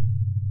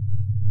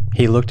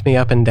 He looked me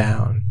up and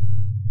down.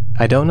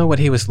 I don't know what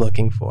he was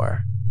looking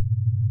for,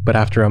 but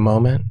after a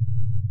moment,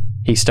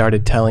 he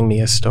started telling me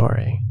a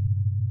story.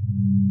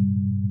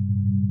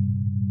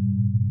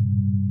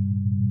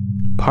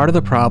 Part of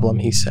the problem,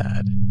 he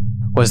said,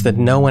 was that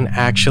no one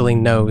actually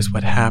knows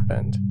what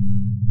happened.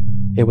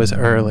 It was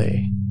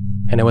early,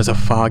 and it was a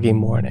foggy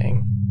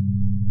morning.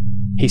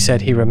 He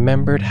said he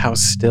remembered how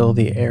still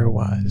the air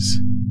was.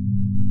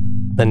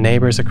 The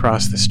neighbors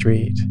across the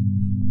street,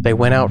 they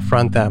went out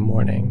front that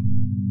morning,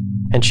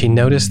 and she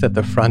noticed that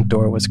the front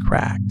door was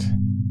cracked,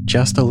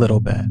 just a little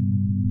bit.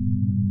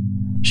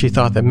 She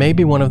thought that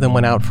maybe one of them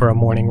went out for a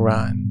morning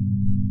run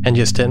and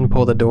just didn't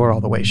pull the door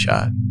all the way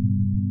shut.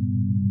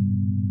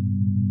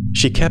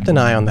 She kept an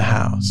eye on the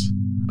house,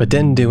 but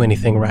didn't do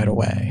anything right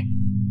away.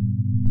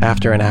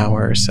 After an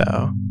hour or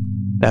so,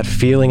 that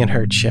feeling in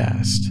her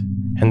chest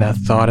and that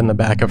thought in the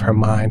back of her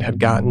mind had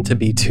gotten to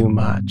be too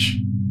much.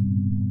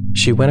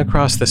 She went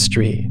across the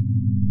street,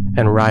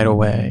 and right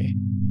away,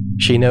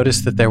 she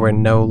noticed that there were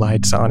no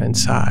lights on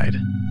inside.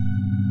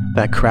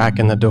 That crack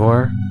in the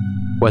door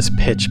was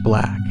pitch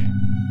black.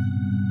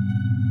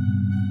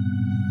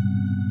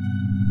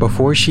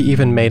 Before she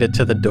even made it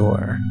to the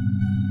door,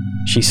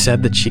 she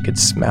said that she could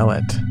smell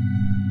it.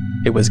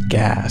 It was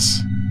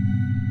gas.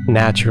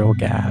 Natural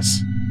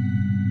gas.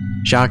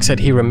 Jacques said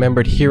he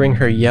remembered hearing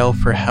her yell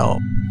for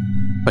help,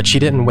 but she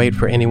didn't wait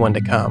for anyone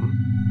to come.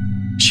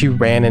 She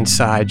ran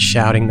inside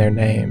shouting their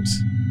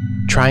names,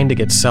 trying to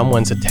get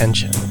someone's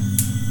attention.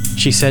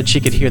 She said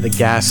she could hear the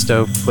gas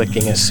stove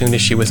clicking as soon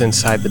as she was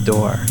inside the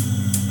door.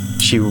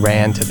 She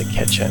ran to the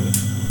kitchen.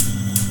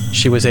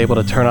 She was able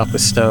to turn off the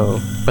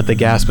stove, but the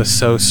gas was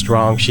so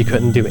strong she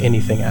couldn't do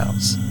anything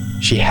else.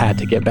 She had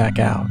to get back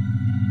out.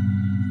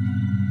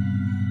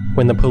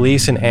 When the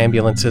police and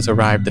ambulances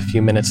arrived a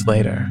few minutes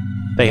later,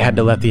 they had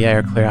to let the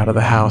air clear out of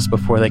the house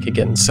before they could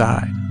get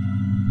inside.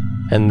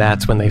 And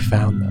that's when they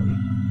found them.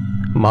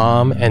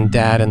 Mom and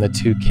Dad and the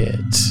 2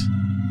 kids.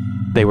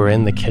 They were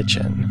in the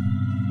kitchen.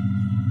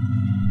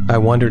 I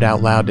wondered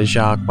out loud to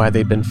Jacques why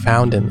they'd been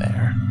found in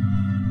there.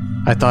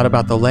 I thought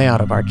about the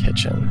layout of our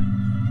kitchen.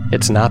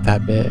 It's not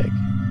that big.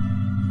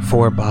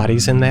 4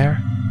 bodies in there?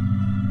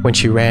 When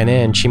she ran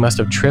in, she must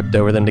have tripped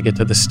over them to get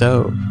to the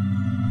stove.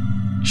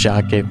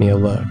 Jacques gave me a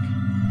look.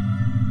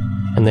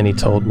 And then he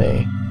told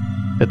me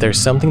that there's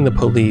something the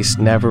police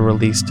never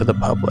released to the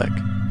public,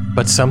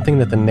 but something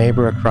that the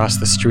neighbor across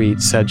the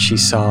street said she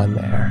saw in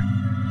there.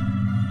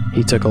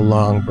 He took a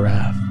long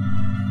breath.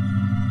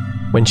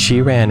 When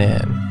she ran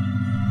in,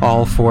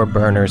 all 4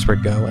 burners were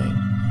going.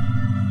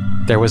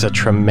 There was a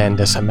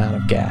tremendous amount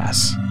of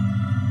gas.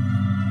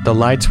 The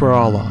lights were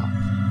all off,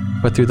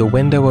 but through the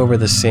window over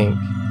the sink,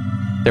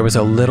 there was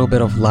a little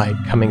bit of light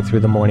coming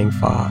through the morning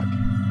fog.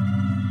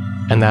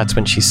 And that's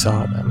when she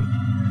saw them.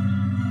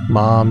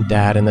 Mom,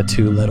 Dad, and the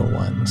two little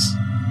ones.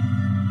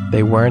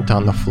 They weren't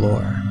on the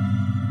floor.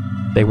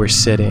 They were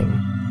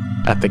sitting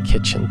at the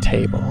kitchen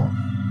table.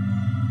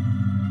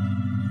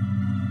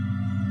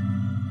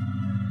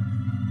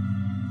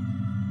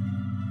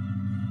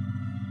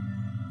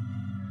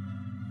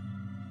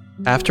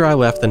 After I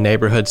left the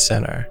neighborhood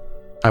center,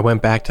 I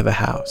went back to the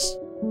house.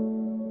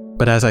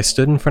 But as I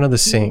stood in front of the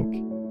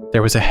sink,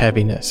 there was a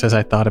heaviness as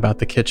I thought about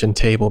the kitchen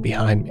table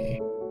behind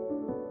me.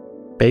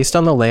 Based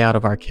on the layout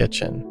of our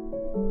kitchen,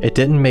 it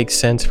didn't make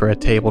sense for a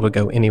table to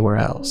go anywhere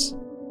else.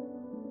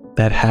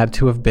 That had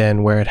to have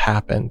been where it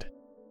happened.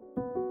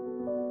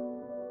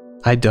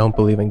 I don't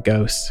believe in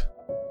ghosts.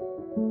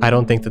 I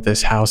don't think that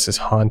this house is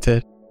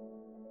haunted.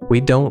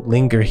 We don't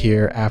linger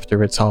here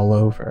after it's all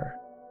over.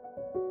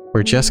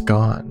 We're just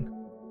gone.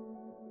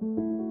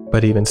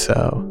 But even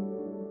so,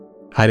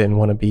 I didn't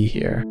want to be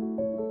here.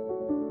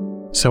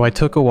 So I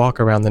took a walk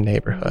around the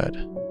neighborhood.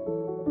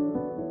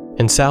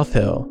 In South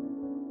Hill,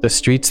 the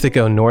streets that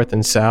go north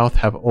and south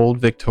have old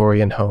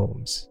Victorian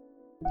homes,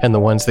 and the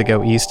ones that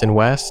go east and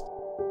west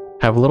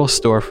have little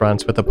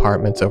storefronts with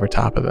apartments over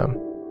top of them.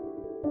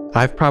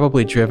 I've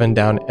probably driven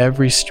down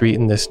every street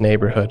in this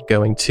neighborhood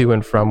going to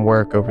and from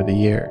work over the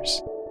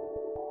years.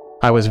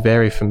 I was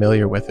very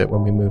familiar with it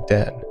when we moved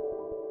in.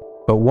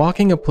 But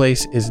walking a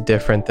place is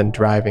different than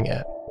driving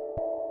it.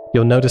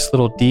 You'll notice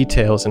little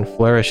details and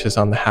flourishes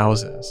on the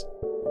houses.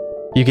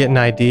 You get an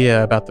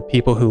idea about the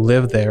people who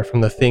live there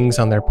from the things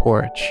on their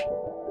porch.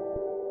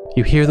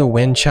 You hear the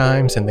wind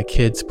chimes and the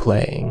kids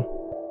playing.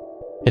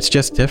 It's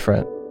just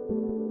different.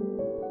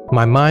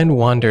 My mind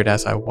wandered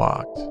as I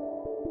walked,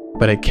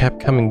 but it kept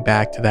coming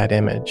back to that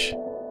image.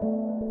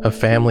 A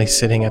family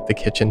sitting at the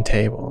kitchen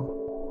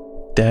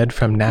table, dead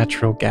from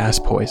natural gas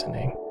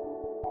poisoning.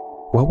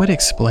 What would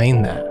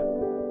explain that?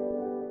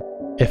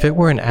 If it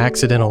were an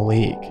accidental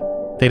leak,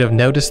 they'd have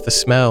noticed the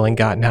smell and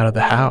gotten out of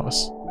the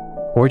house,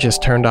 or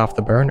just turned off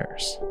the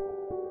burners.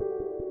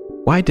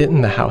 Why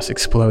didn't the house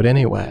explode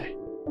anyway?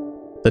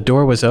 The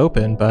door was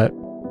open, but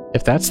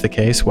if that's the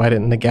case, why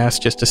didn't the gas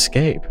just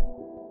escape?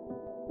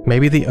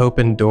 Maybe the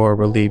open door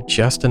relieved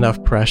just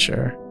enough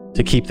pressure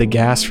to keep the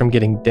gas from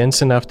getting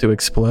dense enough to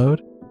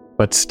explode,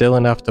 but still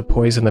enough to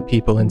poison the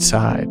people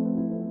inside.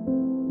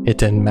 It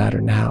didn't matter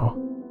now.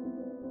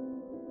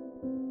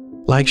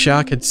 Like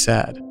Jacques had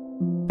said,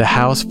 the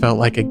house felt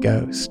like a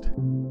ghost.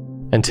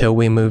 Until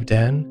we moved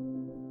in,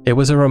 it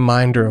was a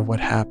reminder of what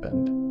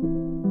happened.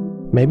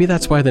 Maybe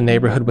that's why the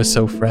neighborhood was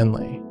so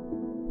friendly.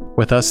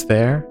 With us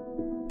there,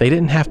 they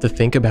didn't have to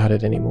think about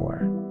it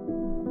anymore.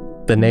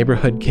 The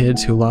neighborhood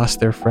kids who lost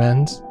their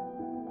friends,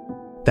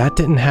 that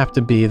didn't have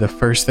to be the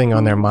first thing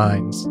on their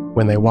minds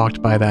when they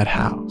walked by that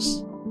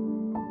house.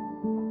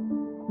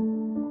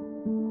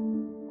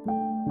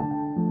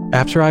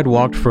 After I'd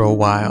walked for a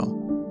while,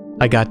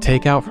 I got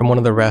takeout from one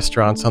of the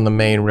restaurants on the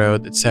main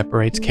road that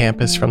separates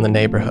campus from the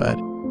neighborhood.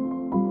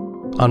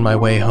 On my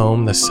way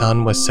home, the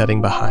sun was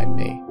setting behind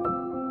me.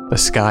 The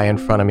sky in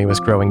front of me was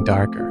growing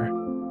darker.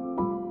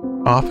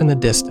 Off in the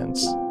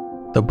distance,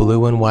 the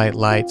blue and white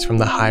lights from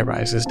the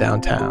high-rises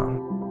downtown.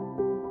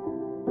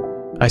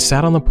 I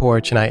sat on the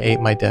porch and I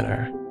ate my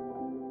dinner.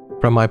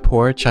 From my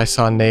porch, I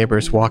saw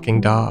neighbors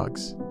walking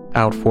dogs,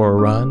 out for a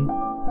run,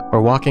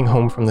 or walking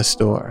home from the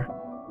store.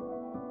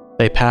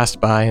 They passed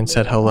by and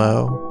said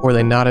hello, or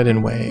they nodded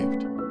and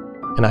waved,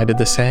 and I did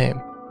the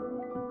same.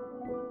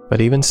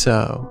 But even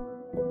so,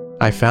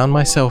 I found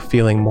myself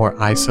feeling more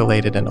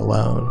isolated and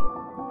alone.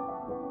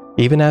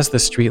 Even as the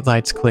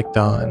streetlights clicked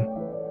on,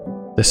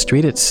 the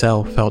street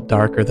itself felt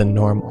darker than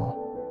normal.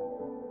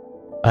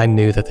 I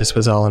knew that this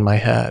was all in my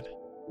head.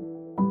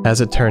 As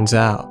it turns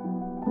out,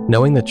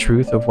 knowing the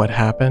truth of what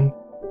happened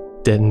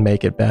didn't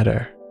make it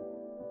better.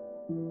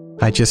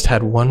 I just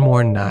had one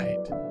more night.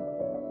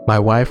 My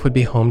wife would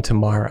be home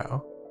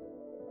tomorrow,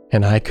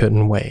 and I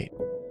couldn't wait.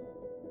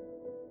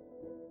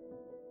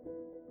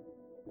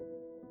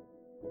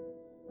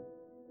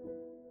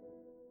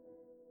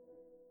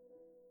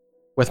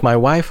 With my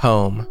wife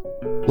home,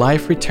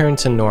 life returned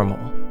to normal,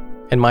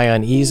 and my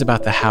unease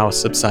about the house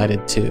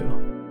subsided too.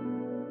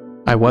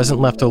 I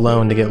wasn't left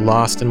alone to get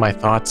lost in my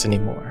thoughts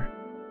anymore.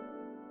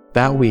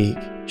 That week,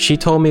 she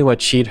told me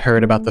what she'd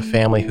heard about the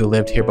family who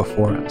lived here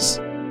before us.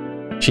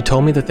 She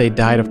told me that they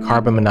died of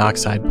carbon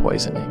monoxide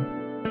poisoning.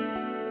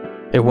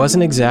 It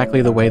wasn't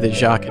exactly the way that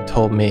Jacques had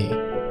told me,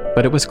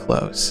 but it was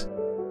close.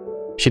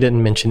 She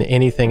didn't mention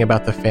anything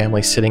about the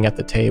family sitting at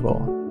the table,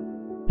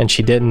 and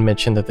she didn't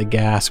mention that the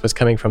gas was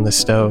coming from the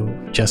stove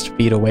just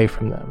feet away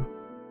from them.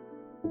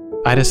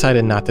 I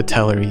decided not to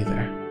tell her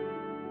either.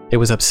 It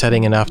was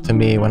upsetting enough to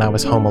me when I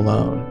was home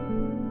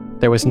alone.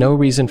 There was no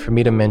reason for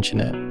me to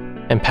mention it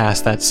and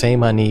pass that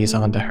same unease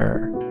on to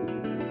her.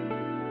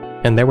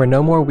 And there were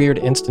no more weird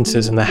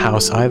instances in the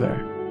house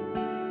either.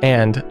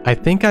 And I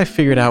think I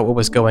figured out what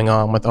was going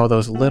on with all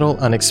those little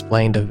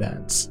unexplained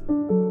events.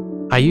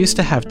 I used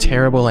to have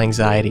terrible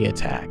anxiety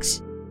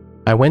attacks.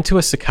 I went to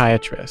a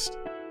psychiatrist,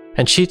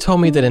 and she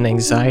told me that an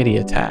anxiety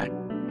attack,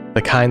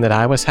 the kind that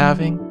I was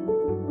having,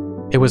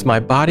 It was my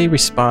body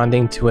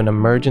responding to an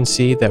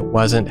emergency that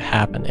wasn't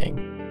happening.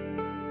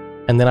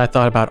 And then I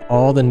thought about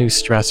all the new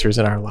stressors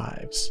in our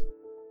lives.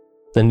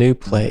 The new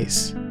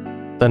place.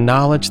 The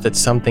knowledge that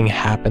something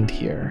happened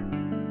here.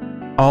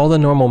 All the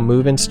normal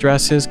move-in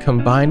stresses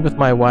combined with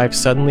my wife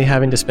suddenly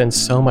having to spend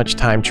so much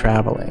time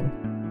traveling.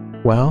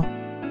 Well,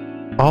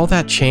 all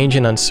that change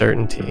and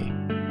uncertainty,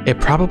 it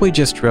probably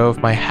just drove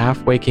my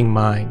half-waking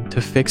mind to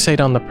fixate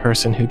on the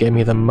person who gave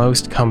me the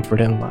most comfort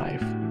in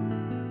life.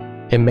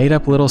 It made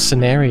up little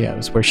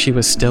scenarios where she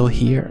was still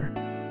here,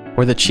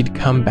 or that she'd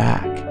come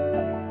back.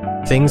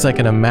 Things like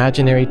an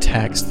imaginary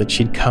text that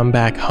she'd come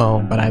back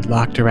home but I'd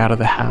locked her out of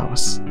the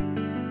house,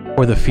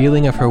 or the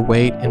feeling of her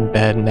weight in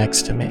bed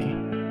next to me.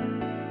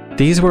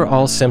 These were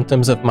all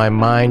symptoms of my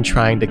mind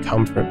trying to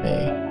comfort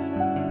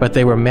me, but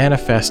they were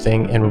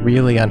manifesting in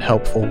really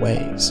unhelpful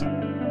ways.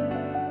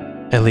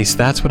 At least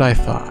that's what I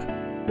thought.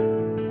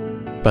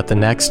 But the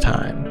next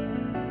time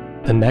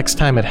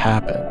it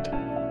happened,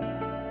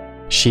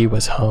 she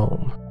was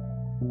home.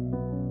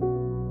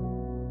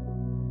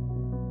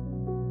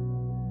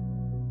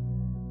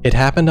 It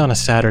happened on a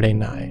Saturday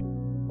night.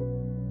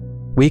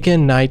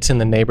 Weekend nights in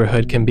the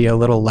neighborhood can be a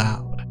little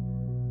loud.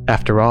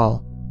 After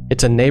all,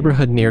 it's a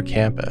neighborhood near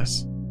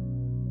campus.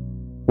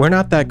 We're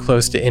not that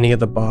close to any of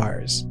the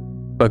bars,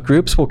 but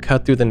groups will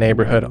cut through the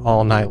neighborhood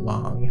all night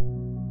long.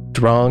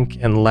 Drunk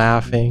and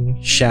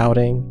laughing,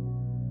 shouting.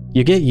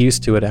 You get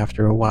used to it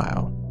after a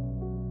while.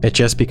 It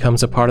just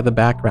becomes a part of the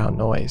background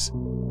noise.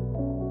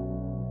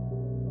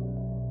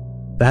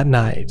 That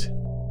night,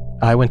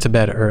 I went to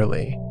bed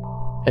early,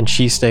 and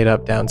she stayed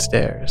up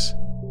downstairs.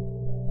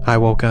 I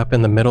woke up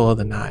in the middle of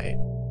the night,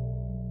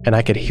 and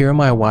I could hear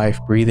my wife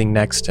breathing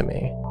next to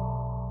me.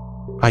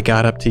 I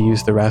got up to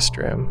use the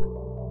restroom,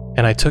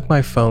 and I took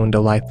my phone to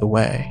light the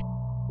way.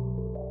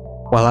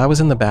 While I was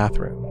in the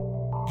bathroom,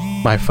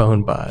 my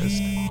phone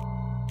buzzed.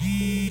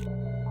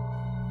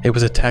 It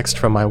was a text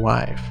from my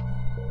wife.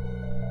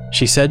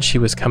 She said she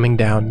was coming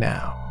down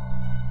now.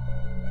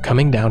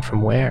 Coming down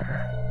from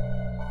where?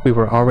 We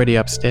were already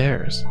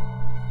upstairs.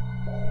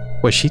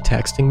 Was she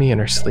texting me in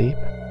her sleep?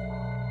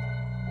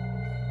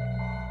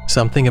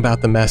 Something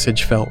about the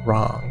message felt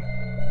wrong,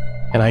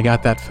 and I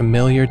got that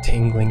familiar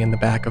tingling in the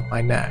back of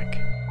my neck.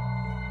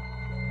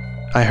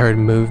 I heard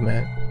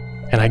movement,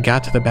 and I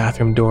got to the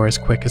bathroom door as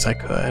quick as I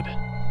could.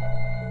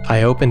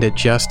 I opened it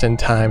just in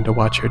time to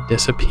watch her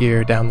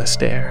disappear down the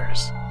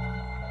stairs.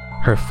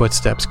 Her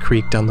footsteps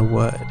creaked on the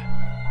wood.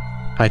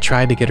 I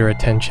tried to get her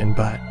attention,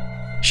 but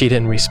she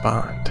didn't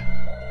respond.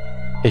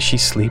 Is she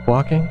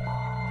sleepwalking?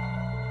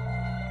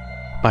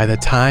 By the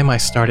time I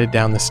started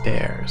down the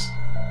stairs,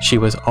 she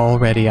was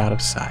already out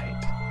of sight.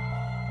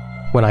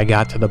 When I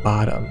got to the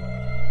bottom,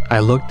 I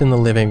looked in the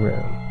living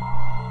room.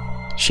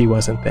 She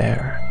wasn't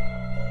there.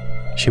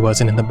 She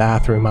wasn't in the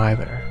bathroom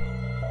either.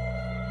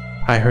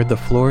 I heard the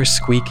floor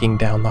squeaking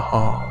down the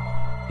hall,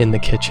 in the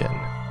kitchen.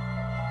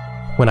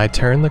 When I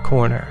turned the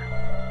corner,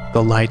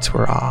 the lights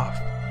were off,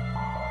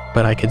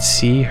 but I could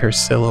see her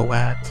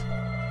silhouette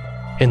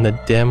in the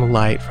dim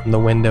light from the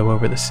window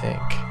over the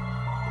sink.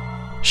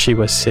 She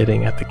was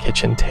sitting at the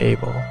kitchen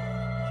table.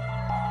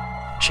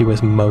 She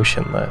was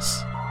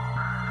motionless,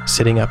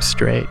 sitting up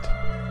straight,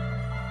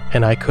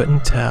 and I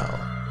couldn't tell,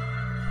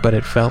 but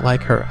it felt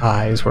like her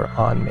eyes were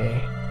on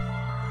me.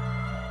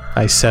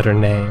 I said her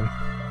name,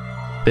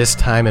 this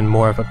time in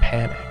more of a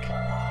panic,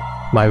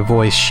 my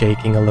voice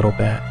shaking a little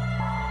bit.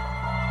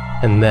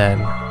 And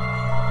then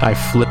I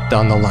flipped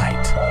on the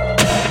light.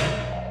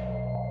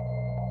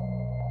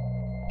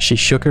 She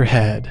shook her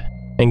head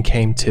and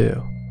came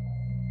to.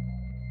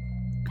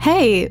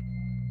 Hey,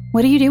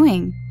 what are you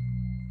doing?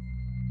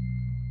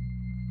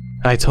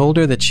 I told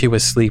her that she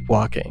was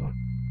sleepwalking,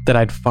 that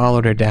I'd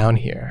followed her down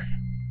here.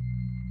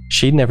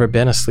 She'd never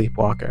been a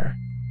sleepwalker,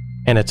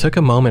 and it took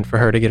a moment for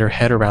her to get her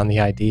head around the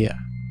idea.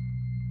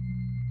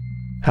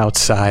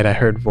 Outside, I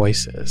heard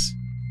voices,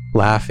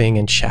 laughing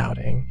and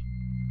shouting,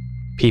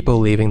 people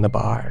leaving the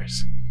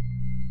bars.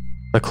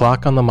 The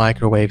clock on the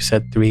microwave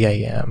said 3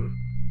 a.m.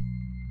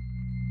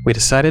 We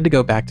decided to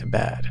go back to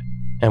bed,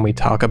 and we'd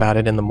talk about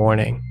it in the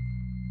morning.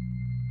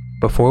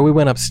 Before we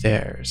went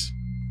upstairs,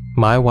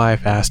 my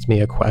wife asked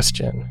me a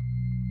question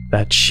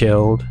that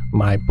chilled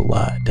my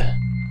blood.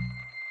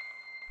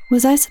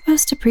 Was I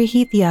supposed to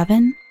preheat the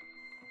oven?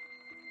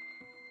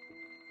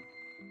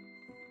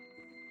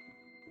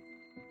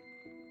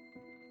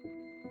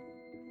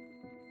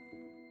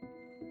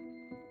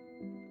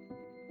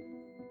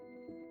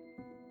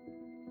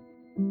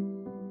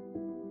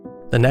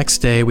 The next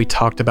day, we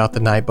talked about the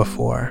night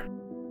before.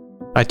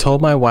 I told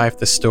my wife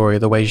the story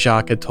the way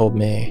Jacques had told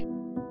me.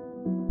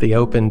 The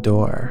open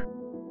door,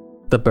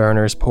 the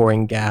burners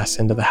pouring gas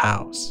into the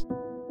house,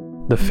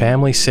 the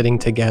family sitting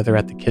together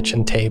at the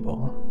kitchen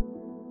table.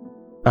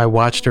 I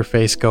watched her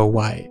face go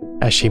white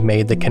as she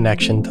made the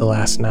connection to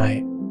last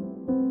night.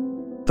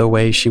 The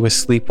way she was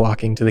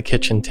sleepwalking to the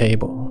kitchen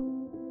table.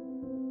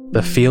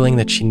 The feeling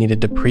that she needed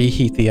to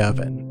preheat the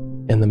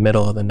oven in the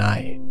middle of the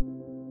night.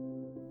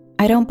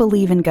 I don't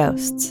believe in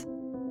ghosts.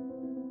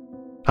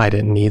 I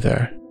didn't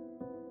either.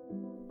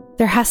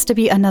 There has to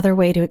be another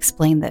way to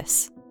explain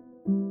this.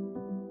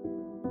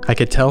 I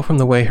could tell from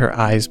the way her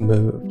eyes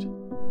moved.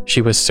 She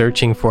was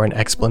searching for an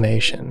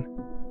explanation,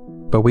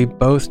 but we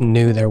both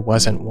knew there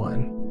wasn't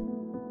one.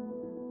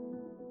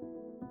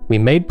 We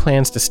made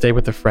plans to stay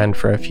with a friend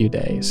for a few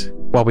days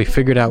while we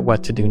figured out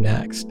what to do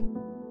next.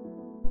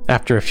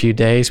 After a few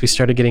days, we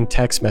started getting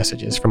text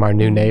messages from our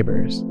new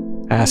neighbors,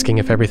 asking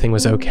if everything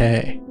was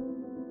okay.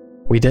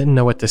 We didn't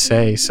know what to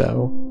say,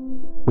 so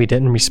we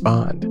didn't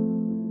respond.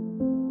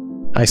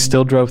 I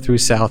still drove through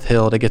South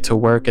Hill to get to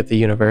work at the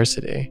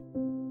university,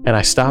 and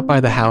I stopped by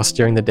the house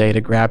during the day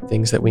to grab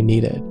things that we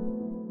needed.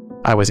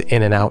 I was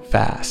in and out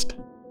fast.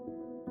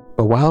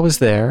 But while I was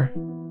there,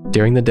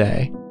 during the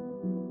day,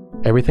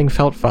 everything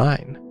felt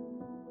fine.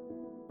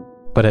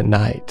 But at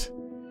night,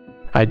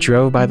 I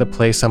drove by the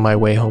place on my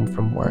way home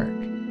from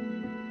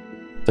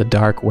work. The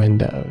dark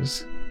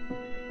windows.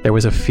 There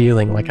was a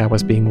feeling like I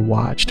was being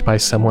watched by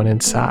someone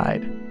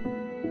inside.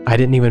 I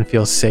didn't even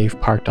feel safe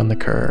parked on the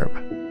curb.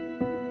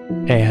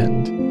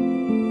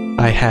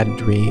 And I had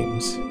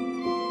dreams.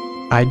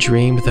 I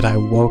dreamed that I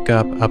woke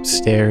up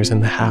upstairs in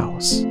the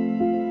house.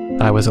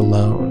 I was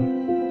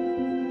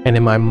alone. And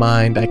in my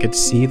mind, I could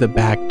see the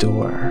back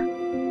door.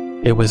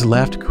 It was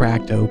left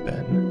cracked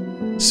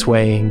open,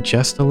 swaying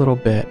just a little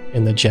bit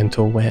in the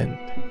gentle wind.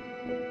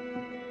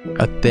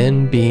 A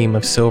thin beam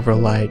of silver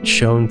light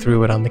shone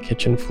through it on the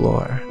kitchen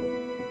floor.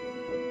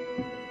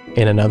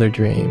 In another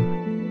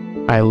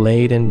dream, I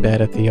laid in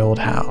bed at the old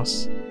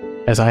house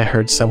as I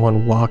heard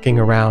someone walking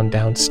around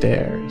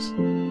downstairs.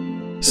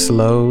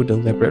 Slow,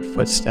 deliberate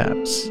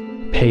footsteps,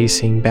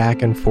 pacing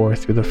back and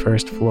forth through the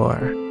first floor.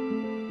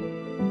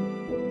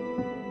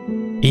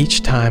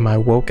 Each time I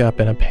woke up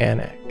in a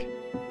panic,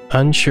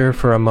 unsure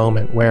for a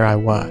moment where I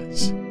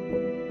was.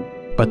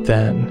 But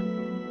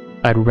then,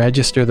 I'd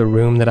register the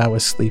room that I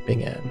was sleeping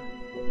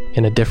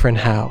in a different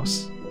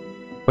house,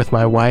 with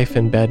my wife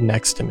in bed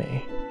next to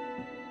me.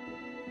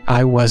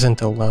 I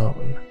wasn't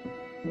alone.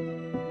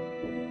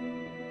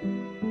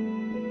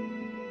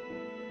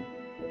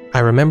 I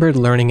remembered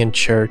learning in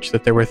church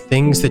that there were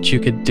things that you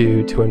could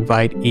do to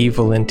invite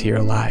evil into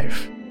your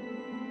life.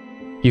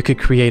 You could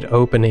create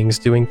openings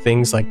doing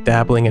things like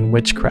dabbling in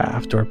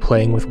witchcraft or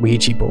playing with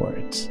Ouija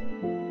boards.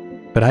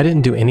 But I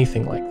didn't do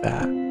anything like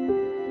that.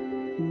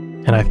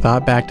 And I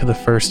thought back to the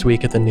first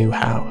week at the new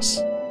house,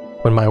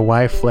 when my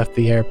wife left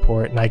the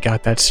airport and I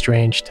got that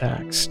strange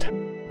text.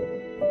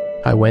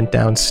 I went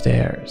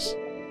downstairs.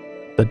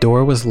 The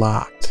door was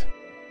locked.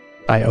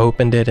 I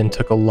opened it and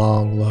took a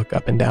long look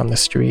up and down the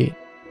street.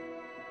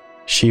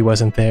 She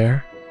wasn't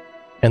there,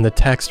 and the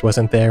text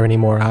wasn't there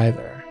anymore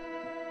either.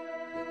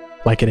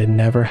 Like it had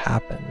never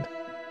happened.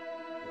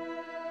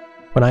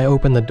 When I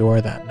opened the door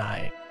that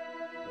night,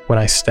 when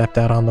I stepped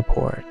out on the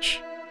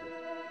porch,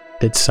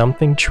 did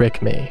something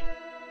trick me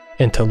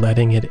into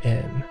letting it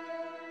in?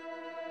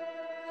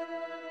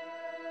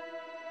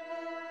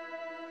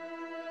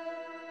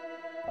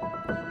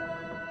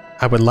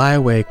 I would lie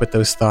awake with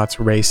those thoughts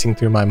racing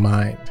through my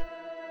mind.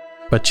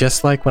 But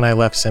just like when I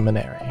left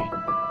seminary,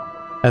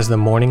 as the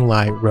morning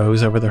light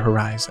rose over the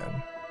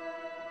horizon,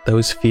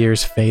 those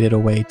fears faded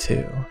away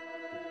too.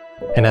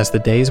 And as the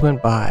days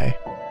went by,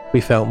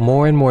 we felt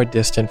more and more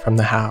distant from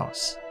the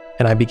house,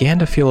 and I began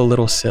to feel a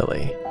little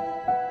silly.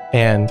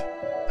 And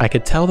I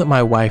could tell that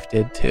my wife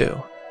did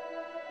too.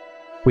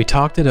 We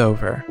talked it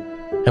over,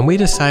 and we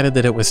decided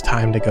that it was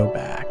time to go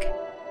back.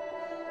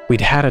 We'd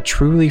had a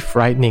truly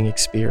frightening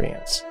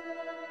experience,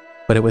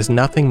 but it was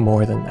nothing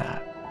more than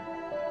that.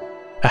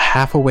 A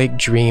half-awake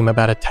dream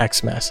about a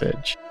text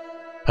message,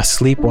 a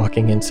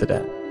sleepwalking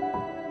incident.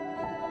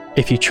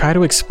 If you try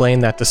to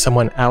explain that to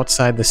someone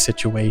outside the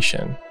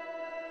situation,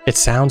 it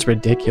sounds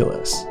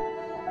ridiculous.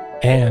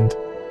 And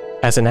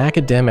as an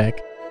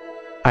academic,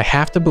 I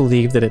have to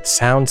believe that it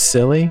sounds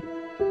silly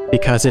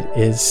because it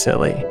is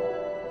silly.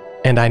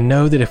 And I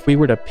know that if we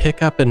were to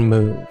pick up and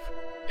move,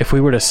 if we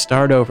were to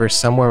start over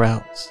somewhere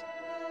else,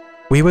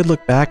 we would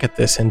look back at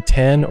this in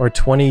 10 or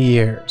 20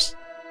 years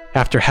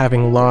after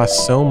having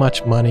lost so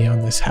much money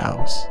on this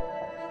house,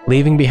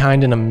 leaving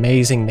behind an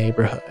amazing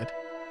neighborhood,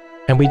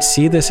 and we'd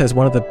see this as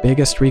one of the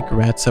biggest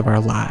regrets of our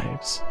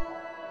lives.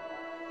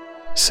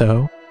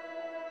 So,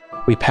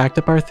 we packed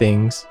up our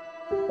things,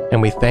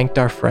 and we thanked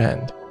our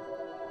friend,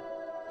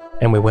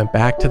 and we went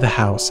back to the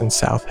house in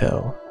South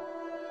Hill.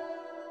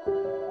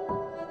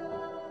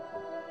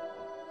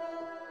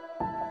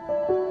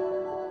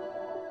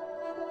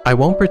 I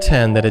won't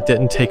pretend that it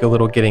didn't take a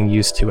little getting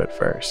used to at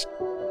first.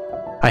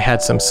 I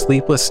had some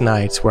sleepless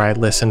nights where I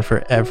listened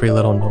for every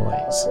little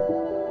noise.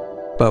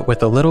 But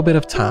with a little bit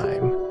of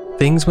time,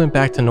 things went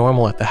back to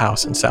normal at the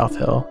house in South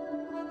Hill.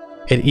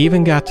 It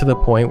even got to the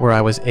point where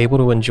I was able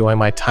to enjoy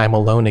my time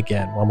alone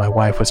again while my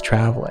wife was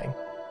traveling.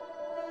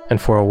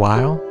 And for a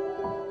while,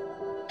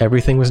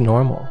 everything was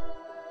normal.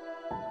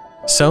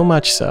 So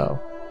much so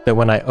that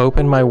when I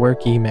opened my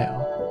work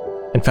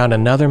email and found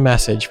another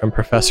message from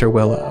Professor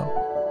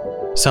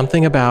Willow,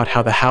 something about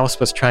how the house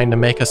was trying to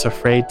make us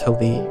afraid to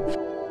leave,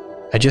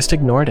 I just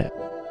ignored it.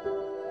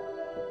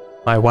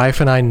 My wife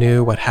and I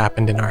knew what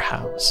happened in our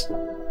house,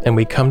 and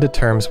we come to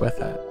terms with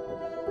it.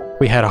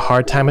 We had a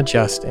hard time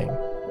adjusting,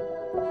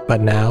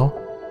 but now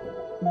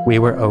we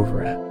were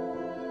over it.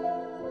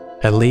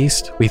 At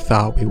least we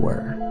thought we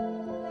were.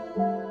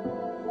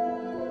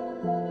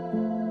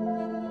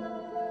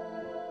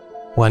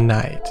 One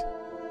night,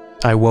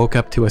 I woke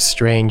up to a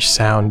strange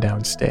sound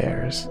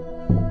downstairs.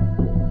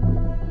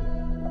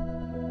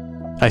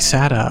 I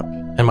sat up,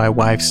 and my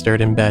wife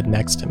stirred in bed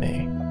next to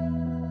me.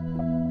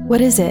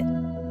 What is it?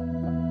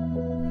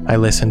 I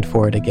listened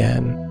for it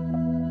again.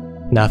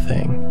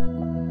 Nothing.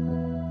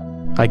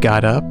 I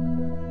got up,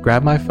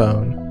 grabbed my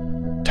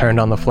phone, turned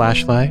on the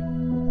flashlight,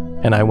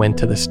 and I went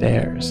to the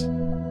stairs.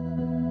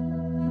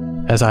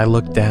 As I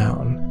looked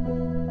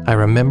down, I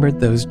remembered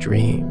those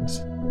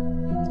dreams,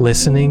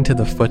 listening to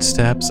the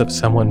footsteps of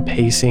someone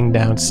pacing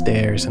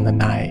downstairs in the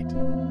night.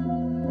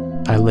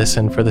 I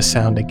listened for the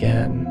sound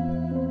again,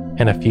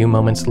 and a few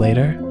moments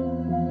later,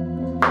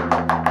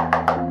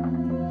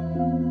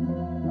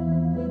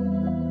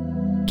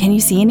 Can you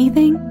see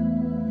anything?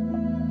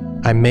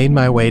 I made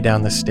my way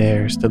down the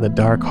stairs to the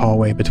dark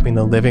hallway between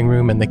the living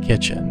room and the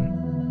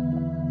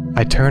kitchen.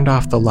 I turned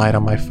off the light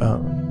on my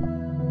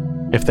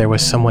phone. If there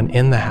was someone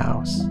in the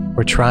house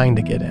or trying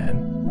to get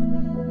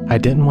in, I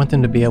didn't want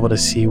them to be able to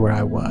see where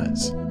I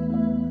was.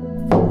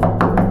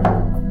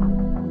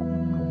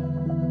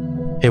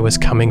 It was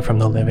coming from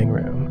the living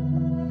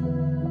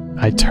room.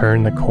 I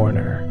turned the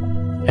corner,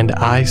 and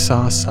I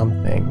saw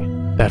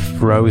something that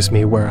froze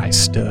me where I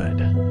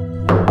stood.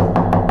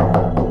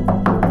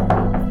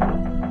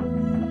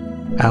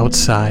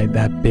 Outside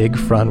that big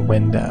front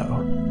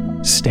window,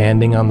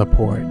 standing on the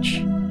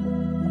porch,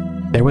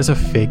 there was a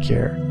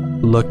figure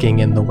looking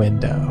in the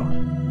window.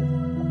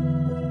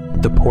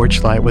 The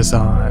porch light was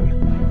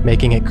on,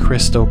 making it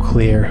crystal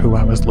clear who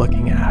I was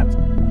looking at.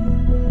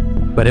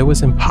 But it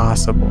was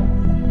impossible.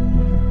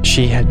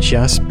 She had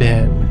just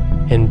been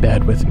in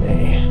bed with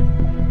me.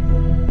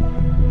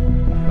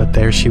 But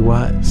there she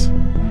was,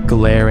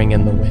 glaring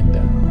in the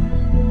window,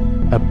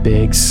 a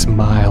big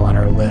smile on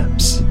her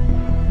lips.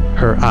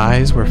 Her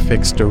eyes were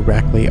fixed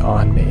directly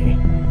on me,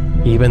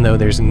 even though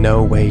there's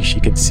no way she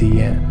could see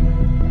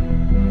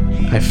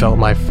in. I felt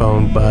my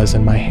phone buzz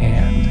in my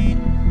hand.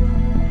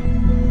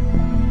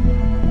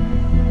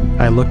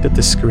 I looked at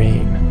the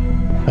screen,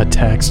 a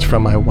text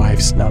from my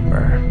wife's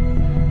number.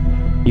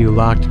 "You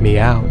locked me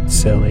out,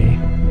 silly.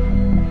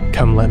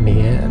 Come let me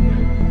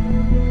in."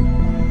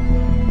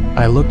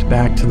 I looked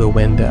back to the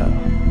window,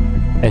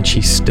 and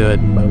she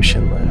stood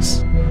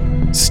motionless,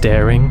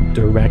 staring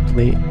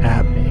directly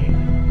at me.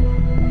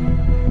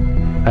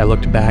 I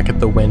looked back at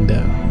the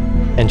window,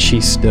 and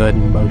she stood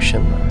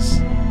motionless.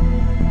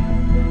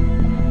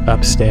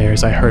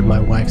 Upstairs, I heard my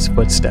wife's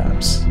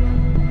footsteps.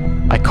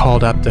 I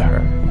called up to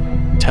her,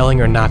 telling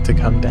her not to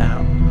come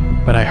down,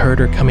 but I heard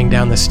her coming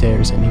down the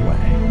stairs anyway.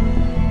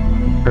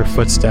 Her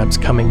footsteps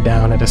coming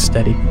down at a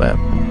steady clip,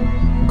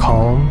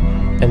 calm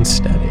and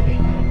steady.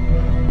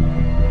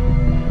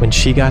 When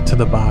she got to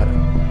the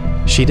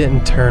bottom, she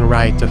didn't turn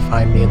right to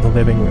find me in the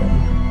living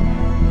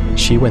room.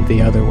 She went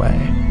the other way.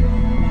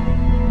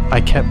 I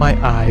kept my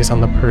eyes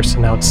on the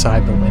person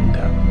outside the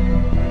window.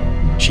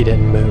 She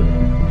didn't move.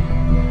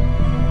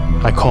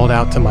 I called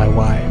out to my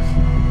wife,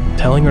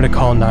 telling her to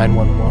call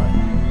 911.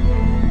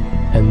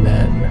 And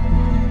then,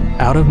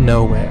 out of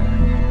nowhere,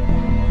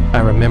 I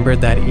remembered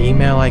that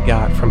email I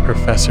got from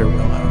Professor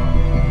Willow.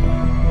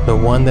 The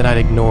one that I'd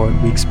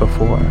ignored weeks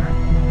before.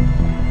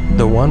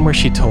 The one where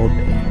she told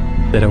me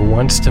that it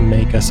wants to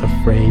make us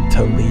afraid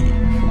to leave.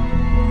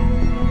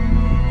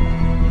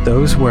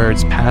 Those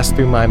words passed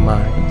through my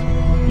mind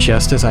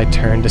just as I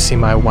turned to see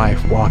my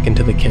wife walk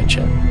into the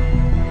kitchen.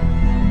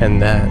 And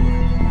then,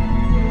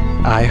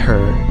 I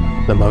heard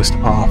the most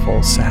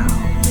awful sound.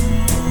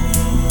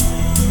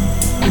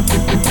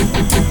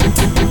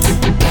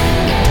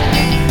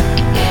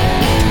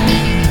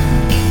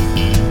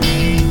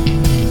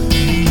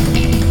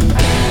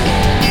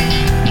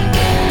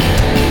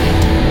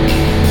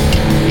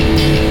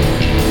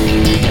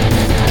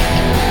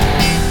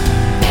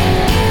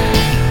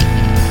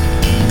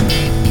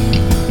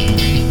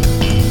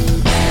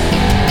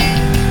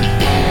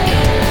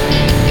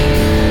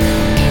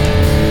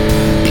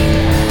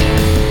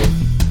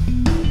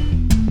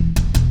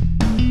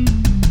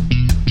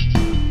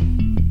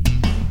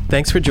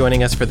 Thanks for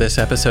joining us for this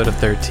episode of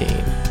 13.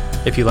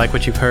 If you like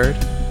what you've heard,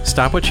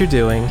 stop what you're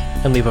doing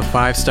and leave a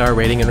 5-star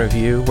rating and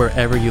review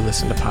wherever you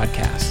listen to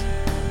podcasts.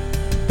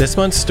 This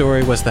month's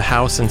story was The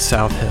House in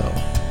South Hill,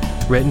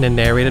 written and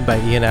narrated by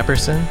Ian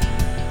Epperson.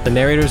 The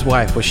narrator's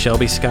wife was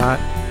Shelby Scott.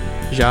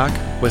 Jacques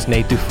was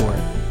Nate Dufort.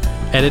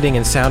 Editing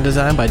and sound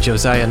design by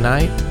Josiah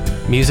Knight.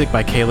 Music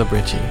by Caleb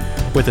Ritchie,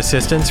 with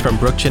assistance from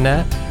Brooke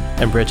Jeanette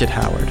and Bridget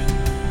Howard.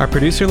 Our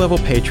producer-level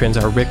patrons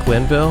are Rick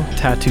Linville,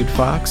 Tattooed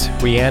Fox,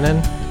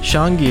 Rhiannon,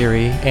 Sean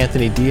Geary,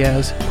 Anthony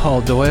Diaz,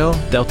 Paul Doyle,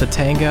 Delta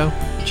Tango,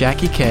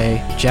 Jackie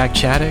K, Jack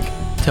Chaddock,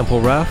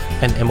 Temple Ruff,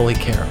 and Emily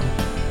Carroll.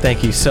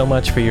 Thank you so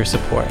much for your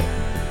support.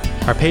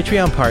 Our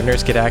Patreon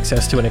partners get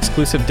access to an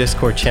exclusive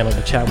Discord channel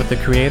to chat with the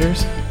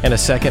creators and a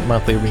second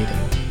monthly reading.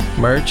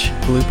 merch,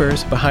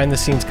 bloopers,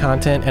 behind-the-scenes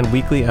content, and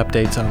weekly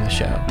updates on the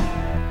show.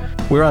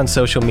 We're on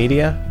social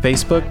media,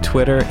 Facebook,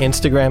 Twitter,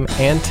 Instagram,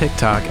 and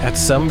TikTok at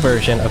some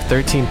version of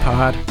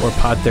 13pod or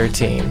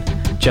Pod13.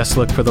 Just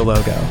look for the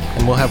logo,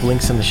 and we'll have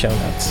links in the show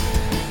notes.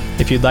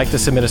 If you'd like to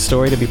submit a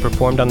story to be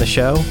performed on the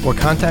show, or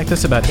contact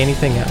us about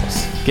anything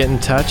else, get in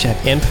touch at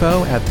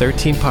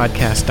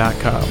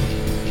info@13podcast.com.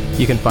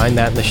 You can find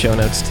that in the show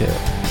notes too.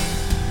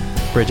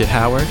 Bridget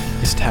Howard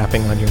is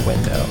tapping on your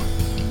window.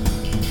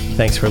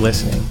 Thanks for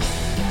listening.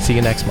 See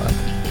you next month.